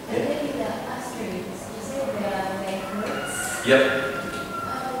 And maybe the asteroids, you say they are like comets? Yep.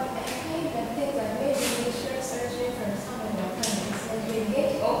 I think that things are maybe short surgery from some of the planets. When they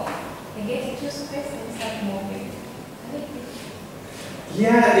get off, they get into space and start moving.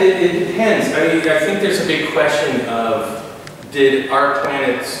 Yeah, it depends. I mean, I think there's a big question of, did our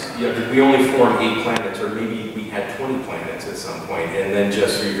planets, did we only form 8 planets, or maybe we had 20 planets at some point, and then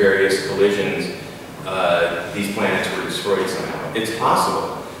just through various collisions, these planets were destroyed somehow. It's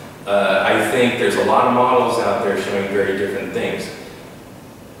possible. I think there's a lot of models out there showing very different things.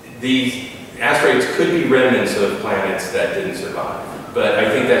 These asteroids could be remnants of planets that didn't survive. But I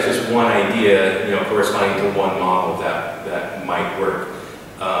think that's just one idea, corresponding to one model that might work.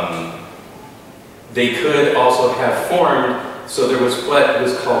 They could also have formed, so there was what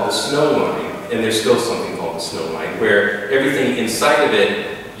was called the snow line, and there's still something called the snow line, where everything inside of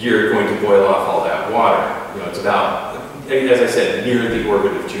it, you're going to boil off all that water. It's about, as I said, near the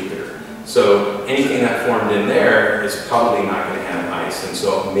orbit of Jupiter. So anything that formed in there is probably not going to have ice, and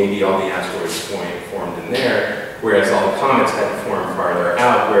so maybe all the asteroids formed in there, whereas all the comets had to form farther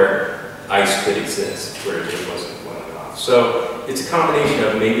out where ice could exist, where it just wasn't boiling off. So it's a combination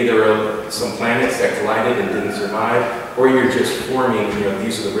of maybe there were some planets that collided and didn't survive, or you're just forming,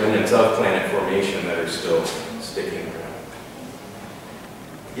 these are the remnants of planet formation that are still sticking around.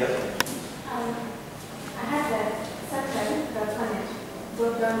 Yep. I had that Saturn, the planet,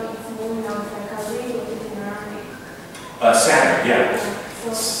 broke down its moon now, like a ring rotating around it. Saturn, yeah. So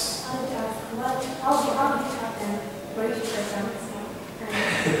I would ask, how did it happen for each person?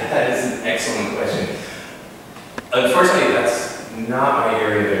 That is an excellent question. Unfortunately, that's not my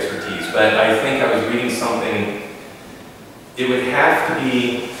area of expertise, but I think I was reading something. It would have to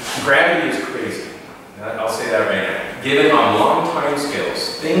be, gravity is crazy. I'll say that right now. Given on long time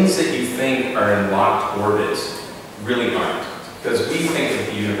scales, things that you think are in locked orbits really aren't. Because we think of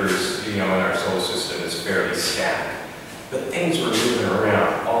the universe, in our solar system as fairly static. But things were moving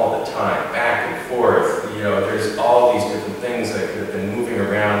around all the time, back and forth. There's all these different things that could have been moving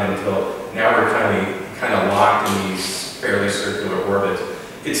around until now we're kind of locked in these fairly circular orbits.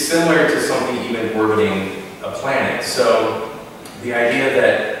 It's similar to something even orbiting a planet. So the idea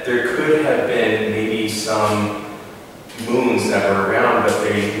that there could have been maybe some moons that were around, but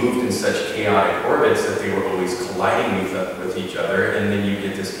they moved in such chaotic orbits that they were always colliding with each other, and then you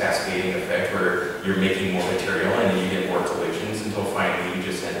get this cascading effect where you're making more material and then you get more collisions until finally you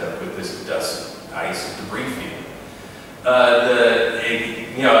just end up with this dust, ice, debris field.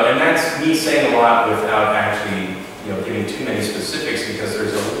 And that's me saying a lot without actually, giving too many specifics, because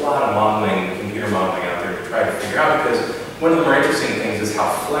there's a lot of modeling, computer modeling out there to try to figure out, because one of the more interesting things is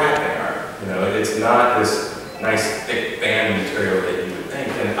how flat they are. It's not this nice thick band material that you would think.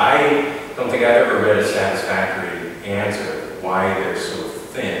 And I don't think I've ever read a satisfactory answer why they're so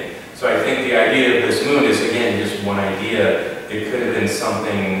thin. So I think the idea of this moon is, again, just one idea. It could have been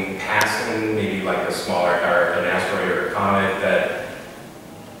something passing, maybe like a smaller, or an asteroid or a comet that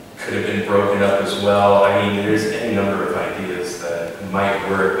could have been broken up as well. I mean, there's any number of ideas that might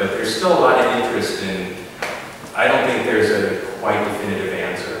work, but there's still a lot of interest in, I don't think there's a quite definitive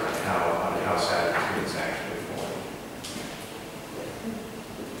answer on how Saturn is actually formed.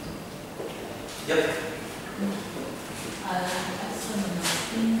 Yep.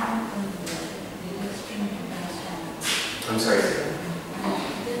 I'm sorry.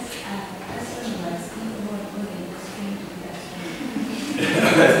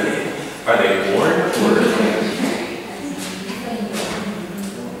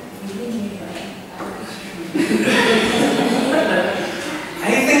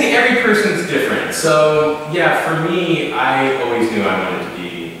 yeah, for me, I always knew I wanted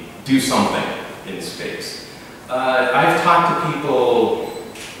to do something in space. I've talked to people,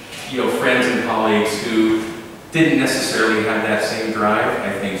 friends and colleagues who didn't necessarily have that same drive.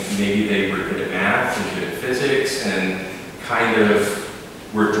 I think maybe they were good at math and good at physics and kind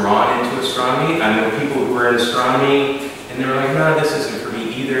of were drawn into astronomy. I know people who were in astronomy and they were like, no, this isn't for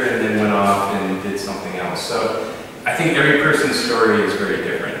me either, and then went off and did something else. So I think every person's story is very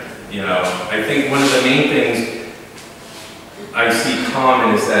different. I think one of the main things I see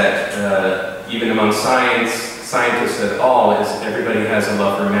common is that even among scientists at all, is everybody has a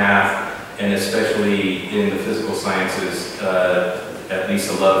love for math, and especially in the physical sciences, at least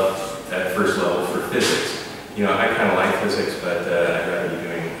a love at first level for physics. I kind of like physics, but I'd rather be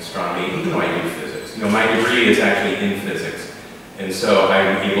doing astronomy, even though I do physics. My degree is actually in physics, and so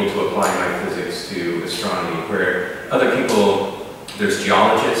I'm able to apply my physics to astronomy, where other people, there's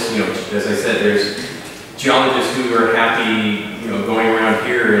geologists, as I said, there's geologists who are happy, going around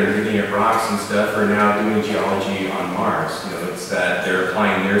here and looking at rocks and stuff, are now doing geology on Mars. It's that they're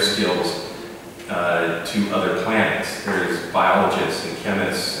applying their skills to other planets. There's biologists and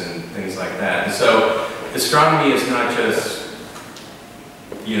chemists and things like that. And so astronomy is not just,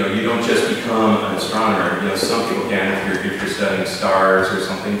 you don't just become an astronomer. Some people can if you're studying stars or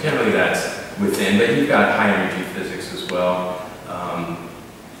something. Generally that's within, but you've got high energy physics as well.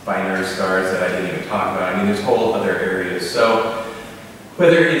 Binary stars that I didn't even talk about. I mean, there's whole other areas. So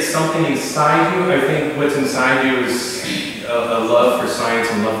whether it's something inside you, I think what's inside you is a love for science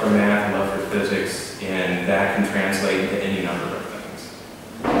and love for math and love for physics, and that can translate into any number of things.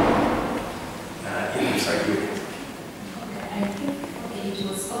 Inside you. I think, it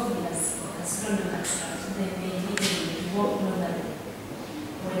was obvious for astronomers that they needed to work globally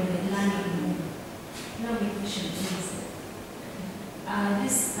when they land on the moon. Now the question is,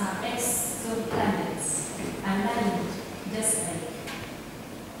 these exoplanets are landing just like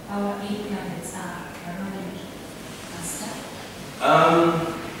our 8 planets are around our star?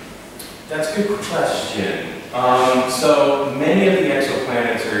 That's a good question. So many of the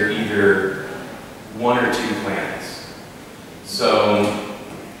exoplanets are either 1 or 2 planets. So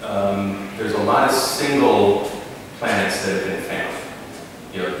there's a lot of single planets that have been found.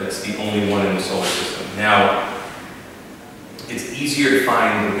 That's the only one in the solar system. Now, it's easier to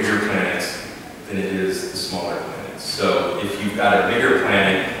find the bigger planets than it is the smaller planets. So if you've got a bigger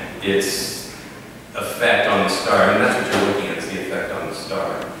planet, its effect on the star, and that's what you're looking at, is the effect on the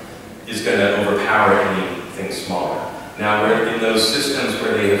star, is going to overpower anything smaller. Now, in those systems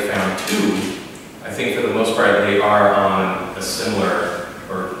where they have found 2, I think for the most part they are on a similar,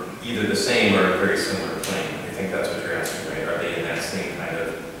 or either the same or a very similar plane. I think that's what you're asking, right? Are they in that same kind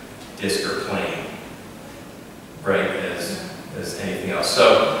of disk or plane, right, as anything else?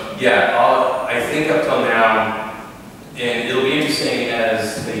 So, yeah, I think up till now, and it'll be interesting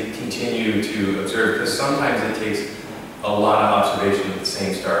as they continue to observe, because sometimes it takes a lot of observation of the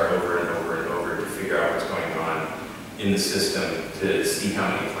same star over and over and over to figure out what's going on in the system to see how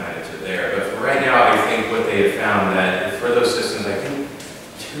many planets are there. But for right now, I think what they have found that for those systems, I think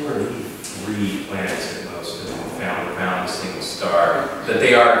 2 or maybe 3 planets at most have been found around a single star, that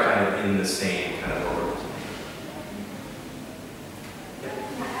they are kind of in the same kind of orbit. I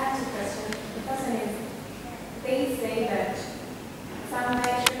have 2 questions. The first one is, they say that some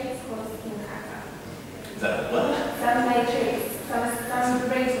nitrates cause skin cancer. Is that what? Some nitrates, some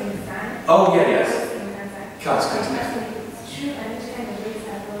rays from the sun. Oh, yeah, yes. Cause skin cancer. Cause cancer. It's true, and which kind of rays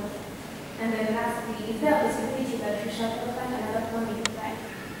are those? And then lastly, is there a possibility that we shall find another planet in life?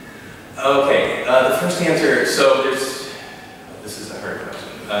 Okay, the first answer, so this is a hard question.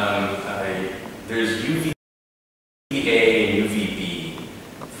 There's UVA and UVB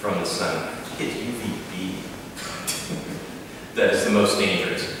from the sun. It's UVB that is the most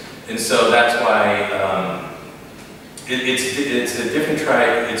dangerous. And so that's why it's a different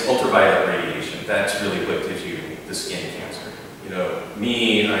it's ultraviolet radiation. That's really what gives you the skin cancer.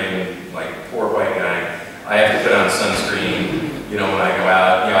 Me, I'm like poor white guy. I have to put on sunscreen, when I go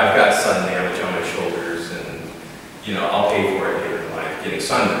out. I've got sun damage on my shoulders, and I'll pay for it later in life, getting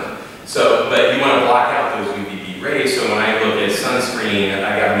sunburned. So, but you want to block out those UVB rays. So when I look at sunscreen,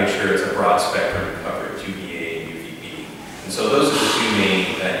 I got to make sure it's a broad spectrum coverage, UVA and UVB. And so those are the 2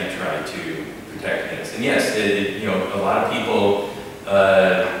 main that you try to protect against. And yes, a lot of people.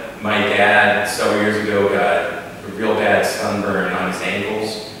 My dad several years ago got a real bad sunburn on his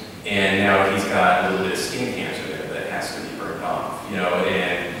ankles, and now he's got a little bit of skin cancer there that has to be burned off.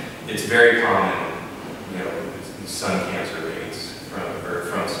 And it's very common. Sun cancer rates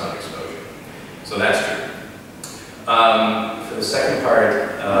from sun exposure. So that's true. For the second part,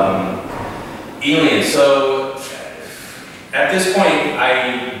 Aliens. So at this point,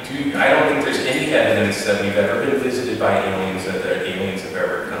 I don't think there's any evidence that we've ever been visited by aliens, that the aliens have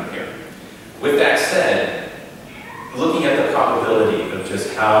ever come here. With that said, looking at the probability of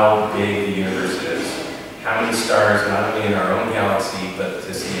just how big the universe is, how many stars, not only in our own galaxy, but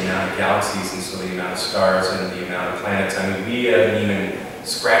just the amount of galaxies, and so the amount of stars and the amount of planets. I mean, we haven't even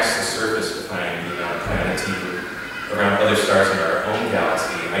scratched the surface to find the amount of planets even around other stars in our own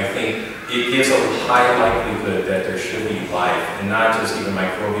galaxy. I think it gives a high likelihood that there should be life, and not just even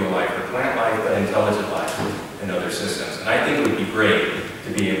microbial life or plant life, but intelligent life in other systems. And I think it would be great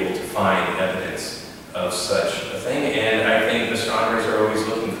to be able to find evidence of such a thing, and I think astronomers are always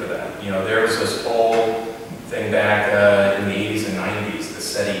looking for that. You know, there was this whole thing back in the 80s and 90s, the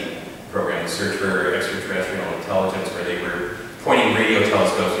SETI program, the Search for Extraterrestrial Intelligence, where they were pointing radio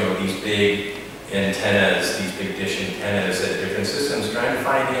telescopes, you know, these big antennas, these big dish antennas at different systems, trying to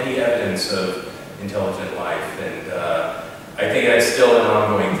find any evidence of intelligent life. And I think that's still an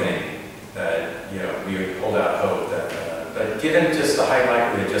ongoing thing, that, you know, we would hold out hope that, but given just the high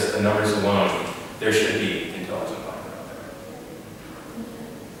likelihood, just the numbers alone, there should be intelligent life out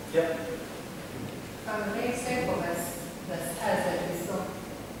there. Yep. The example that has that we saw,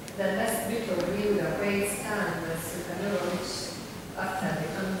 the less beautiful view, the great star and the supernova, which after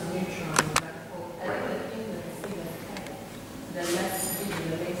becomes neutron and black hole, and the thing that we see the less beautiful,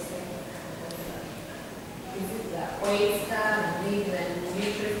 the less is it the white star and leave and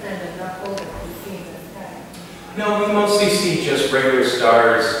neutron and the black hole that we see in the sky? No, we mostly see just regular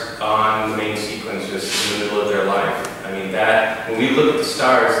stars on the main sequence, just in the middle of their life. I mean, that, when we look at the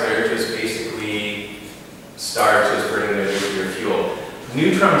stars, they're just basically stars just burning their nuclear fuel.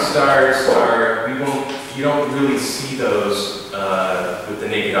 Neutron stars are, you don't really see those with the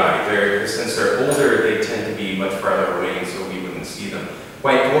naked eye. Since they're older, they tend to be much farther away, so we wouldn't see them.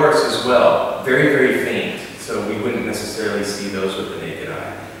 White dwarfs as well, very, very faint, so we wouldn't necessarily see those with the naked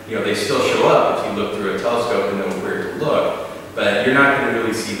eye. You know, they still show up if you look through a telescope and know where to look, but you're not going to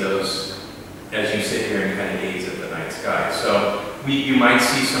really see those as you sit here and kind of gaze at the night sky. So you might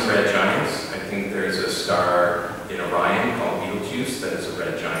see some red giants. I think there's a star in Orion called Betelgeuse that is a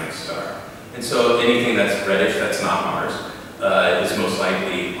red giant star. And so anything that's reddish, that's not Mars, is most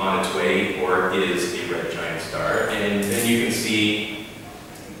likely on its way or is a red giant star. And then you can see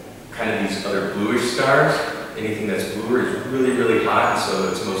kind of these other bluish stars. Anything that's bluer is really, really hot, and so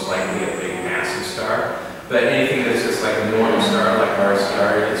it's most likely a big, massive star. But anything that's just like a normal star, like our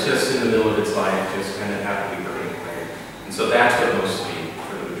star, it's just in the middle of its life, just kind of happily burning away. And so that's what mostly,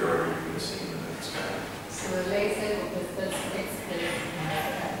 for the majority, you're going to see in the night sky. So the laser of the next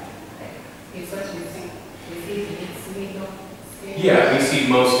is what you think we see in its middle stage? Yeah, we see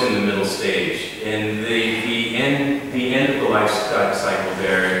most in the middle stage. And the end of the life cycle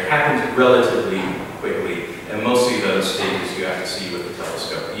there happens relatively quickly. And mostly those stages you have to see with the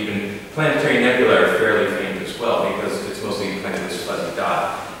telescope. Even planetary nebulae are fairly faint as well, because it's mostly kind of this fuzzy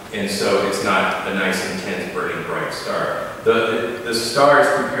dot. And so it's not a nice, intense, burning, bright star. The stars,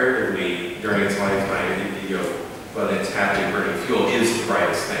 comparatively, during its lifetime, you know, when it's happily burning fuel, is the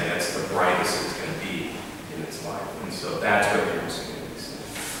brightest thing. That's the brightest it's going to be in its life. And so that's what you're mostly going to be seeing.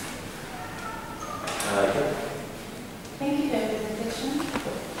 Yeah. Thank you for your presentation.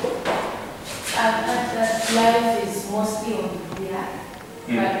 That life is mostly on the Earth,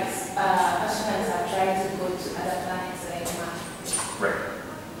 but astronauts are trying to go to other planets like Mars. Right.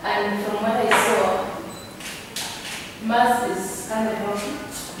 And from what I saw, Mars is kind of rocky.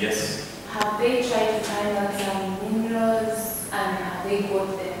 Yes. Have they tried to find out some minerals, and have they got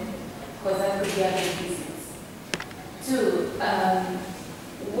them? Because that could be a big business. 2,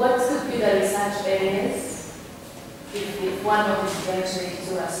 what could be the research areas if one of is venturing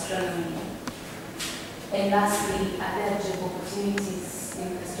into astronomy? And lastly, are there job opportunities in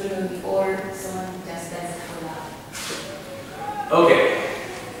astronomy, or someone just does it for love? Okay,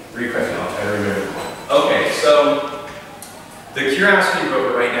 great question. I'll try to remember. Okay, so the Curiosity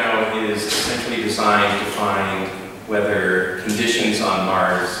rover right now is essentially designed to find whether conditions on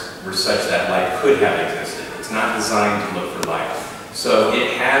Mars were such that life could have existed. It's not designed to look for life. So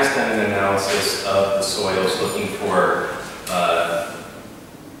it has done an analysis of the soils looking for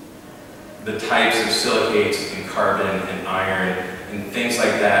the types of silicates and carbon and iron and things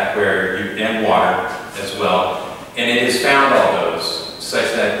like that, and water as well. And it has found all those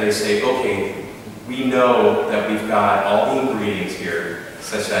such that they say, okay, we know that we've got all the ingredients here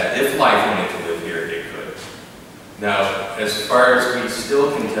such that if life wanted to live here, it could. Now, as far as we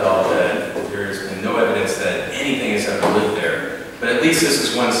still can tell, that there's been no evidence that anything has ever lived there, but at least this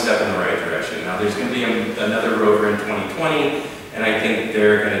is one step in the right direction. Now, there's going to be another rover in 2020 And I think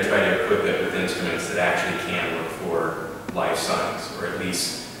they're going to try to equip it with instruments that actually can look for life signs, or at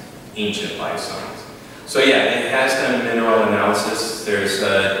least ancient life signs. So yeah, it has done mineral analysis. There's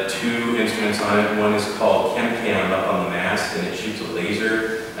 2 instruments on it. One is called ChemCam up on the mast, and it shoots a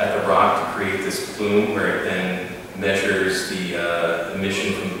laser at the rock to create this plume where it then measures the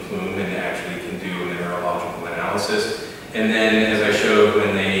emission from the plume and actually can do a mineralogical analysis. And then, as I showed,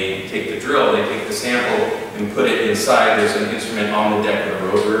 when they take the drill, they take the sample and put it inside. There's an instrument on the deck of the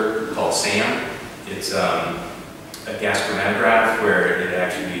rover called SAM. It's a gas chromatograph where it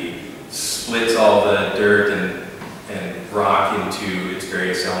actually splits all the dirt and rock into its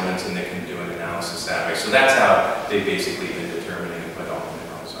various elements, and they can do an analysis that way. So that's how they've basically been determining what all the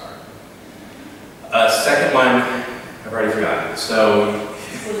minerals are. Second one, I've already forgotten. So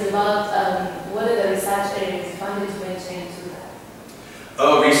was about what are the research areas funded to venture into that?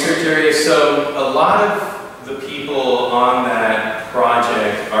 Oh, research areas. So a lot of the people on that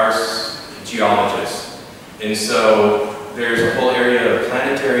project are geologists. And so there's a whole area of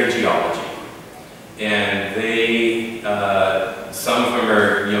planetary geology. And they, some of them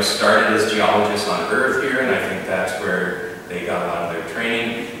are, started as geologists on Earth here, and I think that's where they got a lot of their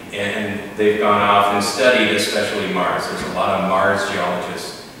training. And they've gone off and studied, especially Mars. There's a lot of Mars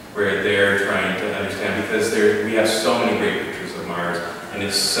geologists where they're trying to understand, because we have so many great pictures of Mars, and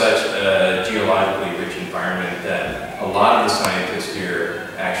it's such a geologically rich environment that a lot of the scientists here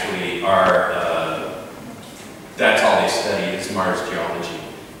actually are, that's all they study is Mars geology.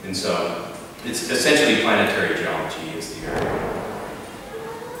 And so it's essentially planetary geology is the area.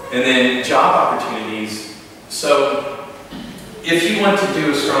 And then job opportunities. So if you want to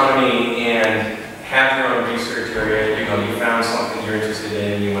do astronomy and have your own research area, you found something you're interested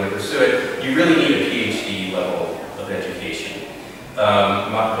in and you want to pursue it, you really need a PhD level of education.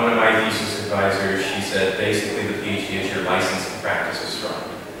 One of my thesis advisors, she said basically the PhD is your license to practice astronomy.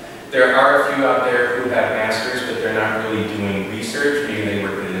 There are a few out there who have masters, but they're not really doing research. Maybe they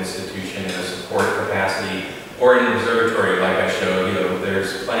work at an institution in a support capacity or in an observatory like I showed.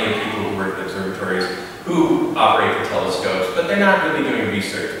 There's plenty of people who work at observatories who operate the telescopes, but they're not really doing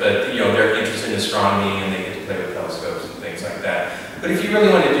research. But they're interested in astronomy and they get to play with telescopes and things like that. But if you really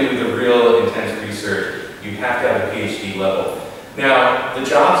want to do the real intense research, you have to have a PhD level. Now, the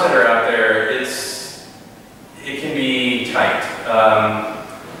jobs that are out there, it can be tight.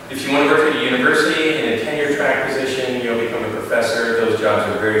 If you want to work at a university in a tenure track position, you'll become a professor. Those jobs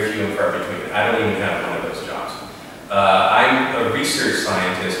are very few and far between. I don't even have one of those jobs. I'm a research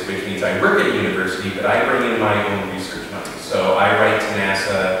scientist, which means I work at a university, but I bring in my own research money. So I write to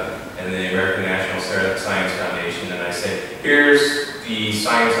NASA and the American National Science Foundation, and I say, here's the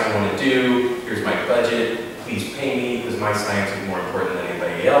science I want to do, here's my budget, please pay me, because my science is more important than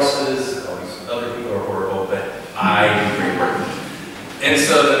anybody else's. All these other people are horrible, but I do great work. And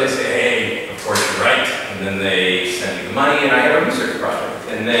so then they say, hey, of course you're right. And then they send me the money and I have a research project.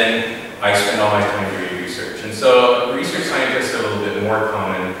 And then I spend all my time doing research. And so research scientists are a little bit more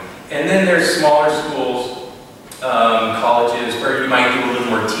common. And then there's smaller schools, colleges, where you might do a little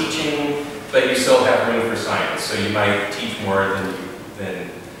more teaching, but you still have room for science. So you might teach more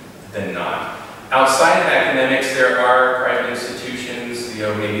than not. Outside of academics, there are private institutions.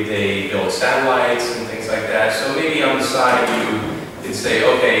 Maybe they build satellites and things like that. So maybe on the side you could say,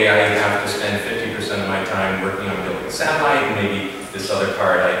 okay, I have to spend 50% of my time working on building a satellite, and maybe this other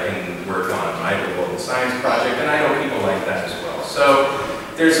part I can work on my global science project, and I know people like that as well. So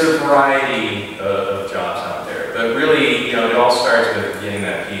there's a variety of jobs out there, but really, it all starts with getting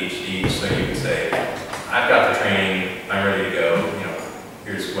that PhD, so you can say, I've got the training, I'm ready to go,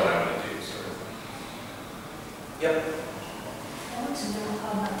 here's what I want to do, sort of thing. Yep. I want to know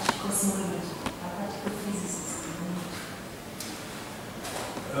how much cosmology, particle physics do you need?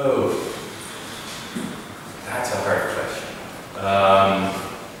 Oh, that's a hard question.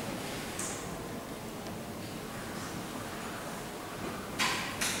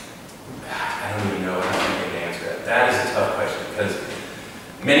 I don't even know how to answer that. That is a tough question because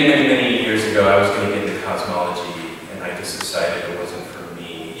many years ago I was going to get into cosmology and I just decided it wasn't for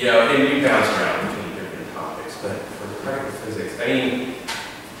me. And you bounce around between different topics, but for particle physics,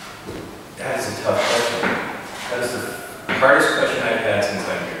 that is a tough question. That is the hardest question I've had since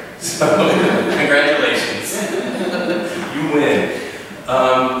I'm here. So, congratulations. You win.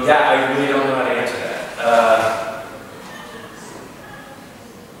 Yeah, I really don't know how to answer that.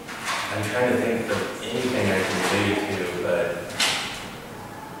 I'm trying to think of anything I can relate to, but...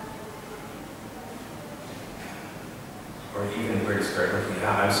 Or even where to start looking.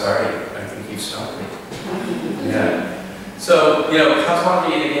 Yeah, I'm sorry. I think you stopped me. Yeah. So,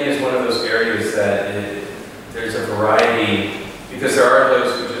 cosmology, again, is one of those areas that there's a variety because there are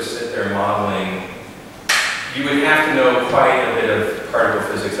those who just sit there modeling. You would have to know quite a bit of particle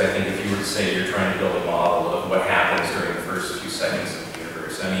physics, I think, if you were to say you're trying to build a model of what happens during the first few seconds of the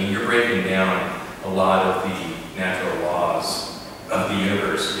universe. I mean, you're breaking down a lot of the natural laws of the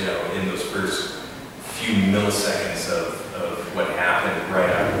universe, you know, in those first few milliseconds of what happened right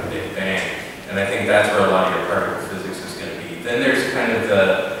after the Big Bang. And I think that's where a lot of your particle physics is going to be. Then there's kind of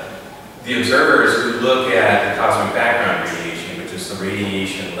the observers who look at the cosmic background radiation, which is the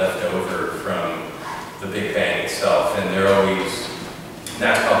radiation left over from the Big Bang itself. And they're always,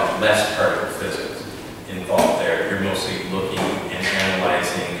 that's probably less particle physics involved there. You're mostly looking and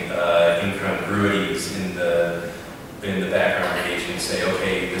analyzing incongruities in the background radiation, say,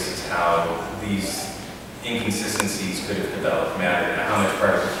 okay, this is how these inconsistencies could have developed matter. Now, how much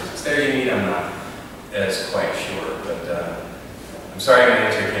particle physics there you need, I'm not as quite sure, but I'm sorry my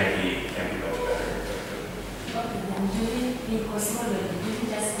answer can't be much better. Okay, then do you cosmology, do you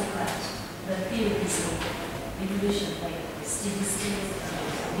just look at the theories of evolution, like steady state,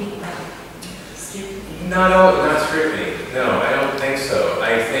 Big Bang, strictly? Not strictly. No, I don't think so.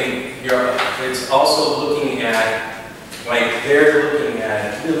 I think it's also looking at, like, they're looking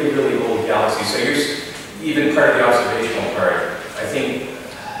at really, really old galaxies. So here's even part of the observational part. I think,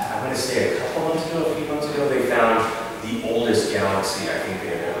 I want to say a few months ago, they found the oldest galaxy I think they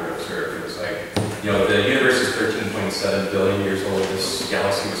had ever observed. It was like, you know, the universe is 13.7 billion years old. This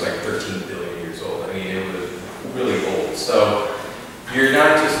galaxy was like 13 billion years old. I mean, it was really old. So you're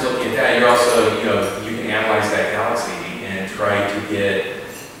not just looking at that, you're also, you know, you can analyze that galaxy and try to get,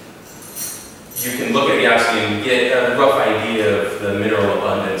 you can look at the galaxy and get a rough idea of the mineral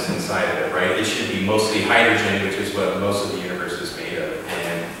abundance inside of it, right? It should be mostly hydrogen, which is what most of the universe is made of,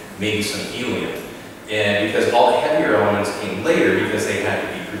 and maybe some helium. And because all the heavier elements came later because they had to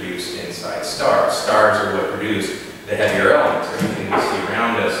be produced inside stars. Stars are what produced the heavier elements. Everything we see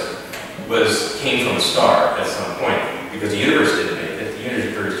around us came from a star at some point, because the universe didn't make it. The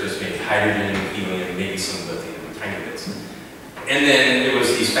universe just made hydrogen, helium, maybe some lithium, tiny bits. And then it was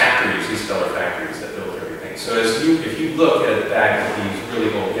these factories, these stellar factories that built everything. So if you look back at these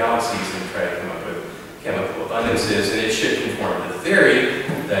really old galaxies and try to come up with chemical abundances, and it should conform to the theory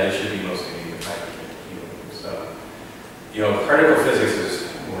that it should be mostly made of hydrogen and helium. So, you know, particle physics is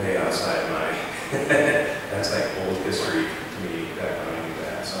way outside my, that's like old history to me back when I knew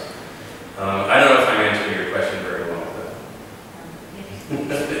that. So, I don't know if I'm answering your question very well, but.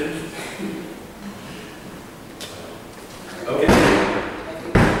 Okay.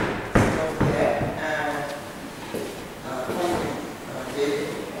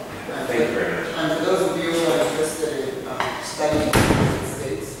 Thank you very much. And for those of you who are interested in studying in the United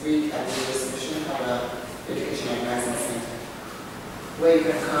States, we at the US Mission have an Education Advising Center where you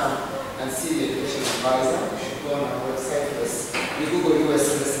can come and see the education advisor. You should go on our website first. You Google US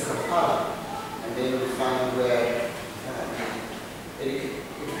Embassy Kampala, and then you'll find where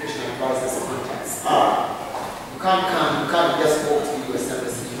education advisors' contacts are. You can't just walk to the US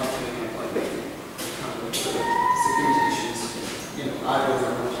Embassy, you have to make an appointment. You can't go to security issues, you know,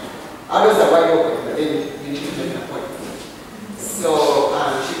 others are wide open, but then you need to make an appointment. So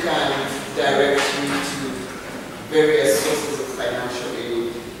she can direct you to various sources of financial aid, you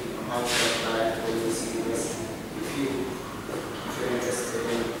know, how to apply for the university if you're interested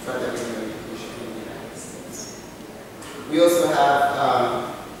in furthering your education in the United States. We also have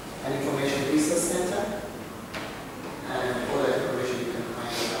an information research center. And all that information you can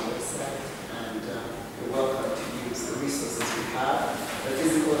find on our website, and you're welcome to use the resources we have, the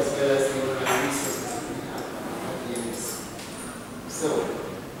physical as well as the online resources that we have at the Ames. So,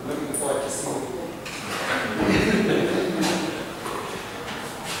 I'm looking forward to seeing you.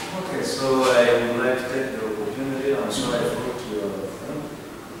 Okay, so I would like to take the opportunity, I'm sorry I forgot your friend,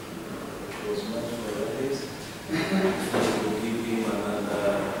 it was much more like this, to give him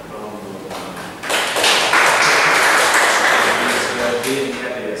another round of being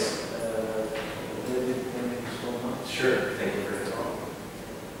happiest. David, thank you so much. Sure, thank you for the talk.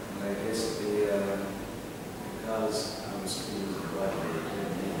 And I guess because I'm still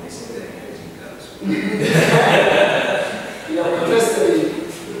they say they're hating girls. You know, interested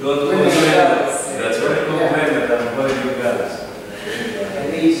in Don't women and girls. That's right. complain that I'm calling you girls. And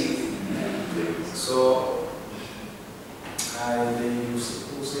ladies. So,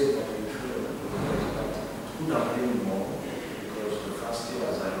 who said that we should have been more, because the first year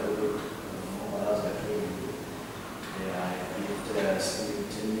as I wrote, as I told you, I did still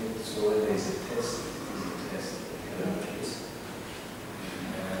 10 minutes, so when there is a test, it is a test, you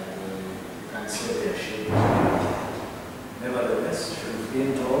can say they are shaped. Nevertheless, should be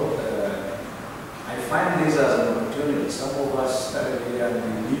told, I find this as an opportunity journey. Some of us started here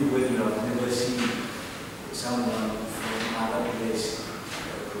and we live where you have never seen someone from another place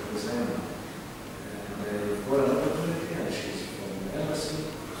represent. And we've got an opportunity, and she's from the embassy.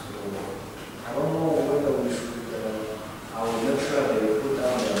 So I don't know whether we should, I will make sure they will put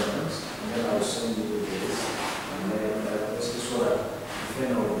down their names, and then I will send you the list. And then this is so that if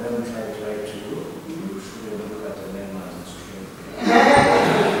any of them try to write to you, you shouldn't look at the name as a string.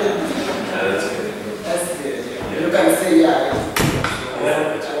 That's good. That's good. You can say yeah.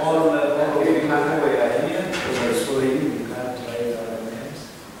 Yeah, it's all people we are here, because I saw you, you can't write other names.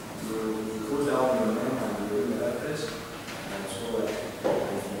 You put down your name and your email address, and so if you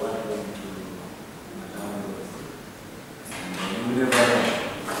want them to download it. And you never know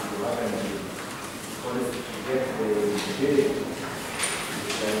if you happen to get the bidding.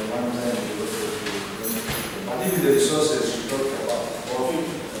 One time you look at but even the resources you talked about, both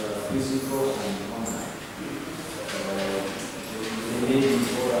physical and online. They may be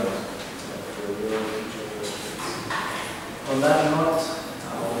important for your future prospects. On that note,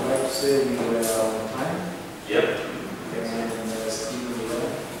 I would like to say we were on time. Yep. And still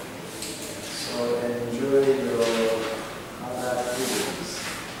there. So enjoy your other activities.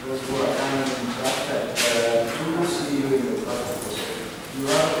 Those who are coming after, we will see you in the practical. You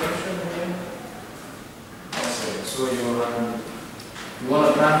have a question again? Awesome. So you want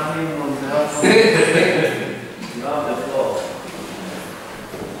to thank him on behalf of you have the floor.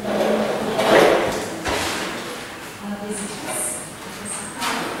 Our visitors,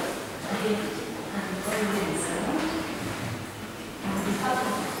 again, and always around. On behalf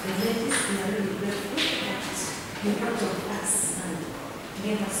of the ladies, we are really grateful that you thought of us and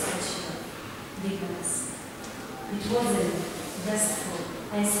gave us such vigors. It wasn't just for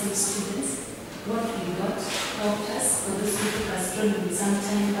high school students. What we got helped us for those who took astronomy some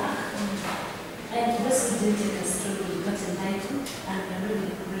time back. And those who didn't take astronomy got enlightened, and we're really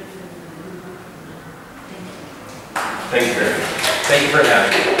grateful for the work. Thank you. Thank you very much. Thank you for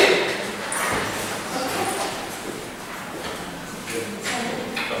having me.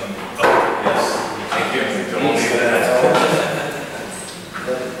 Oh, yes. Thank you. Don't do that.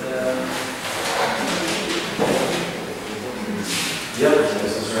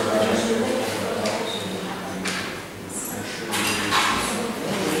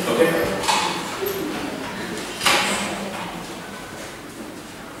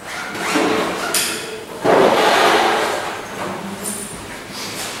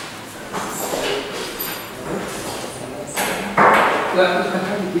 Well, I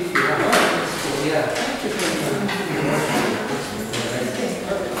can give you one. Yeah.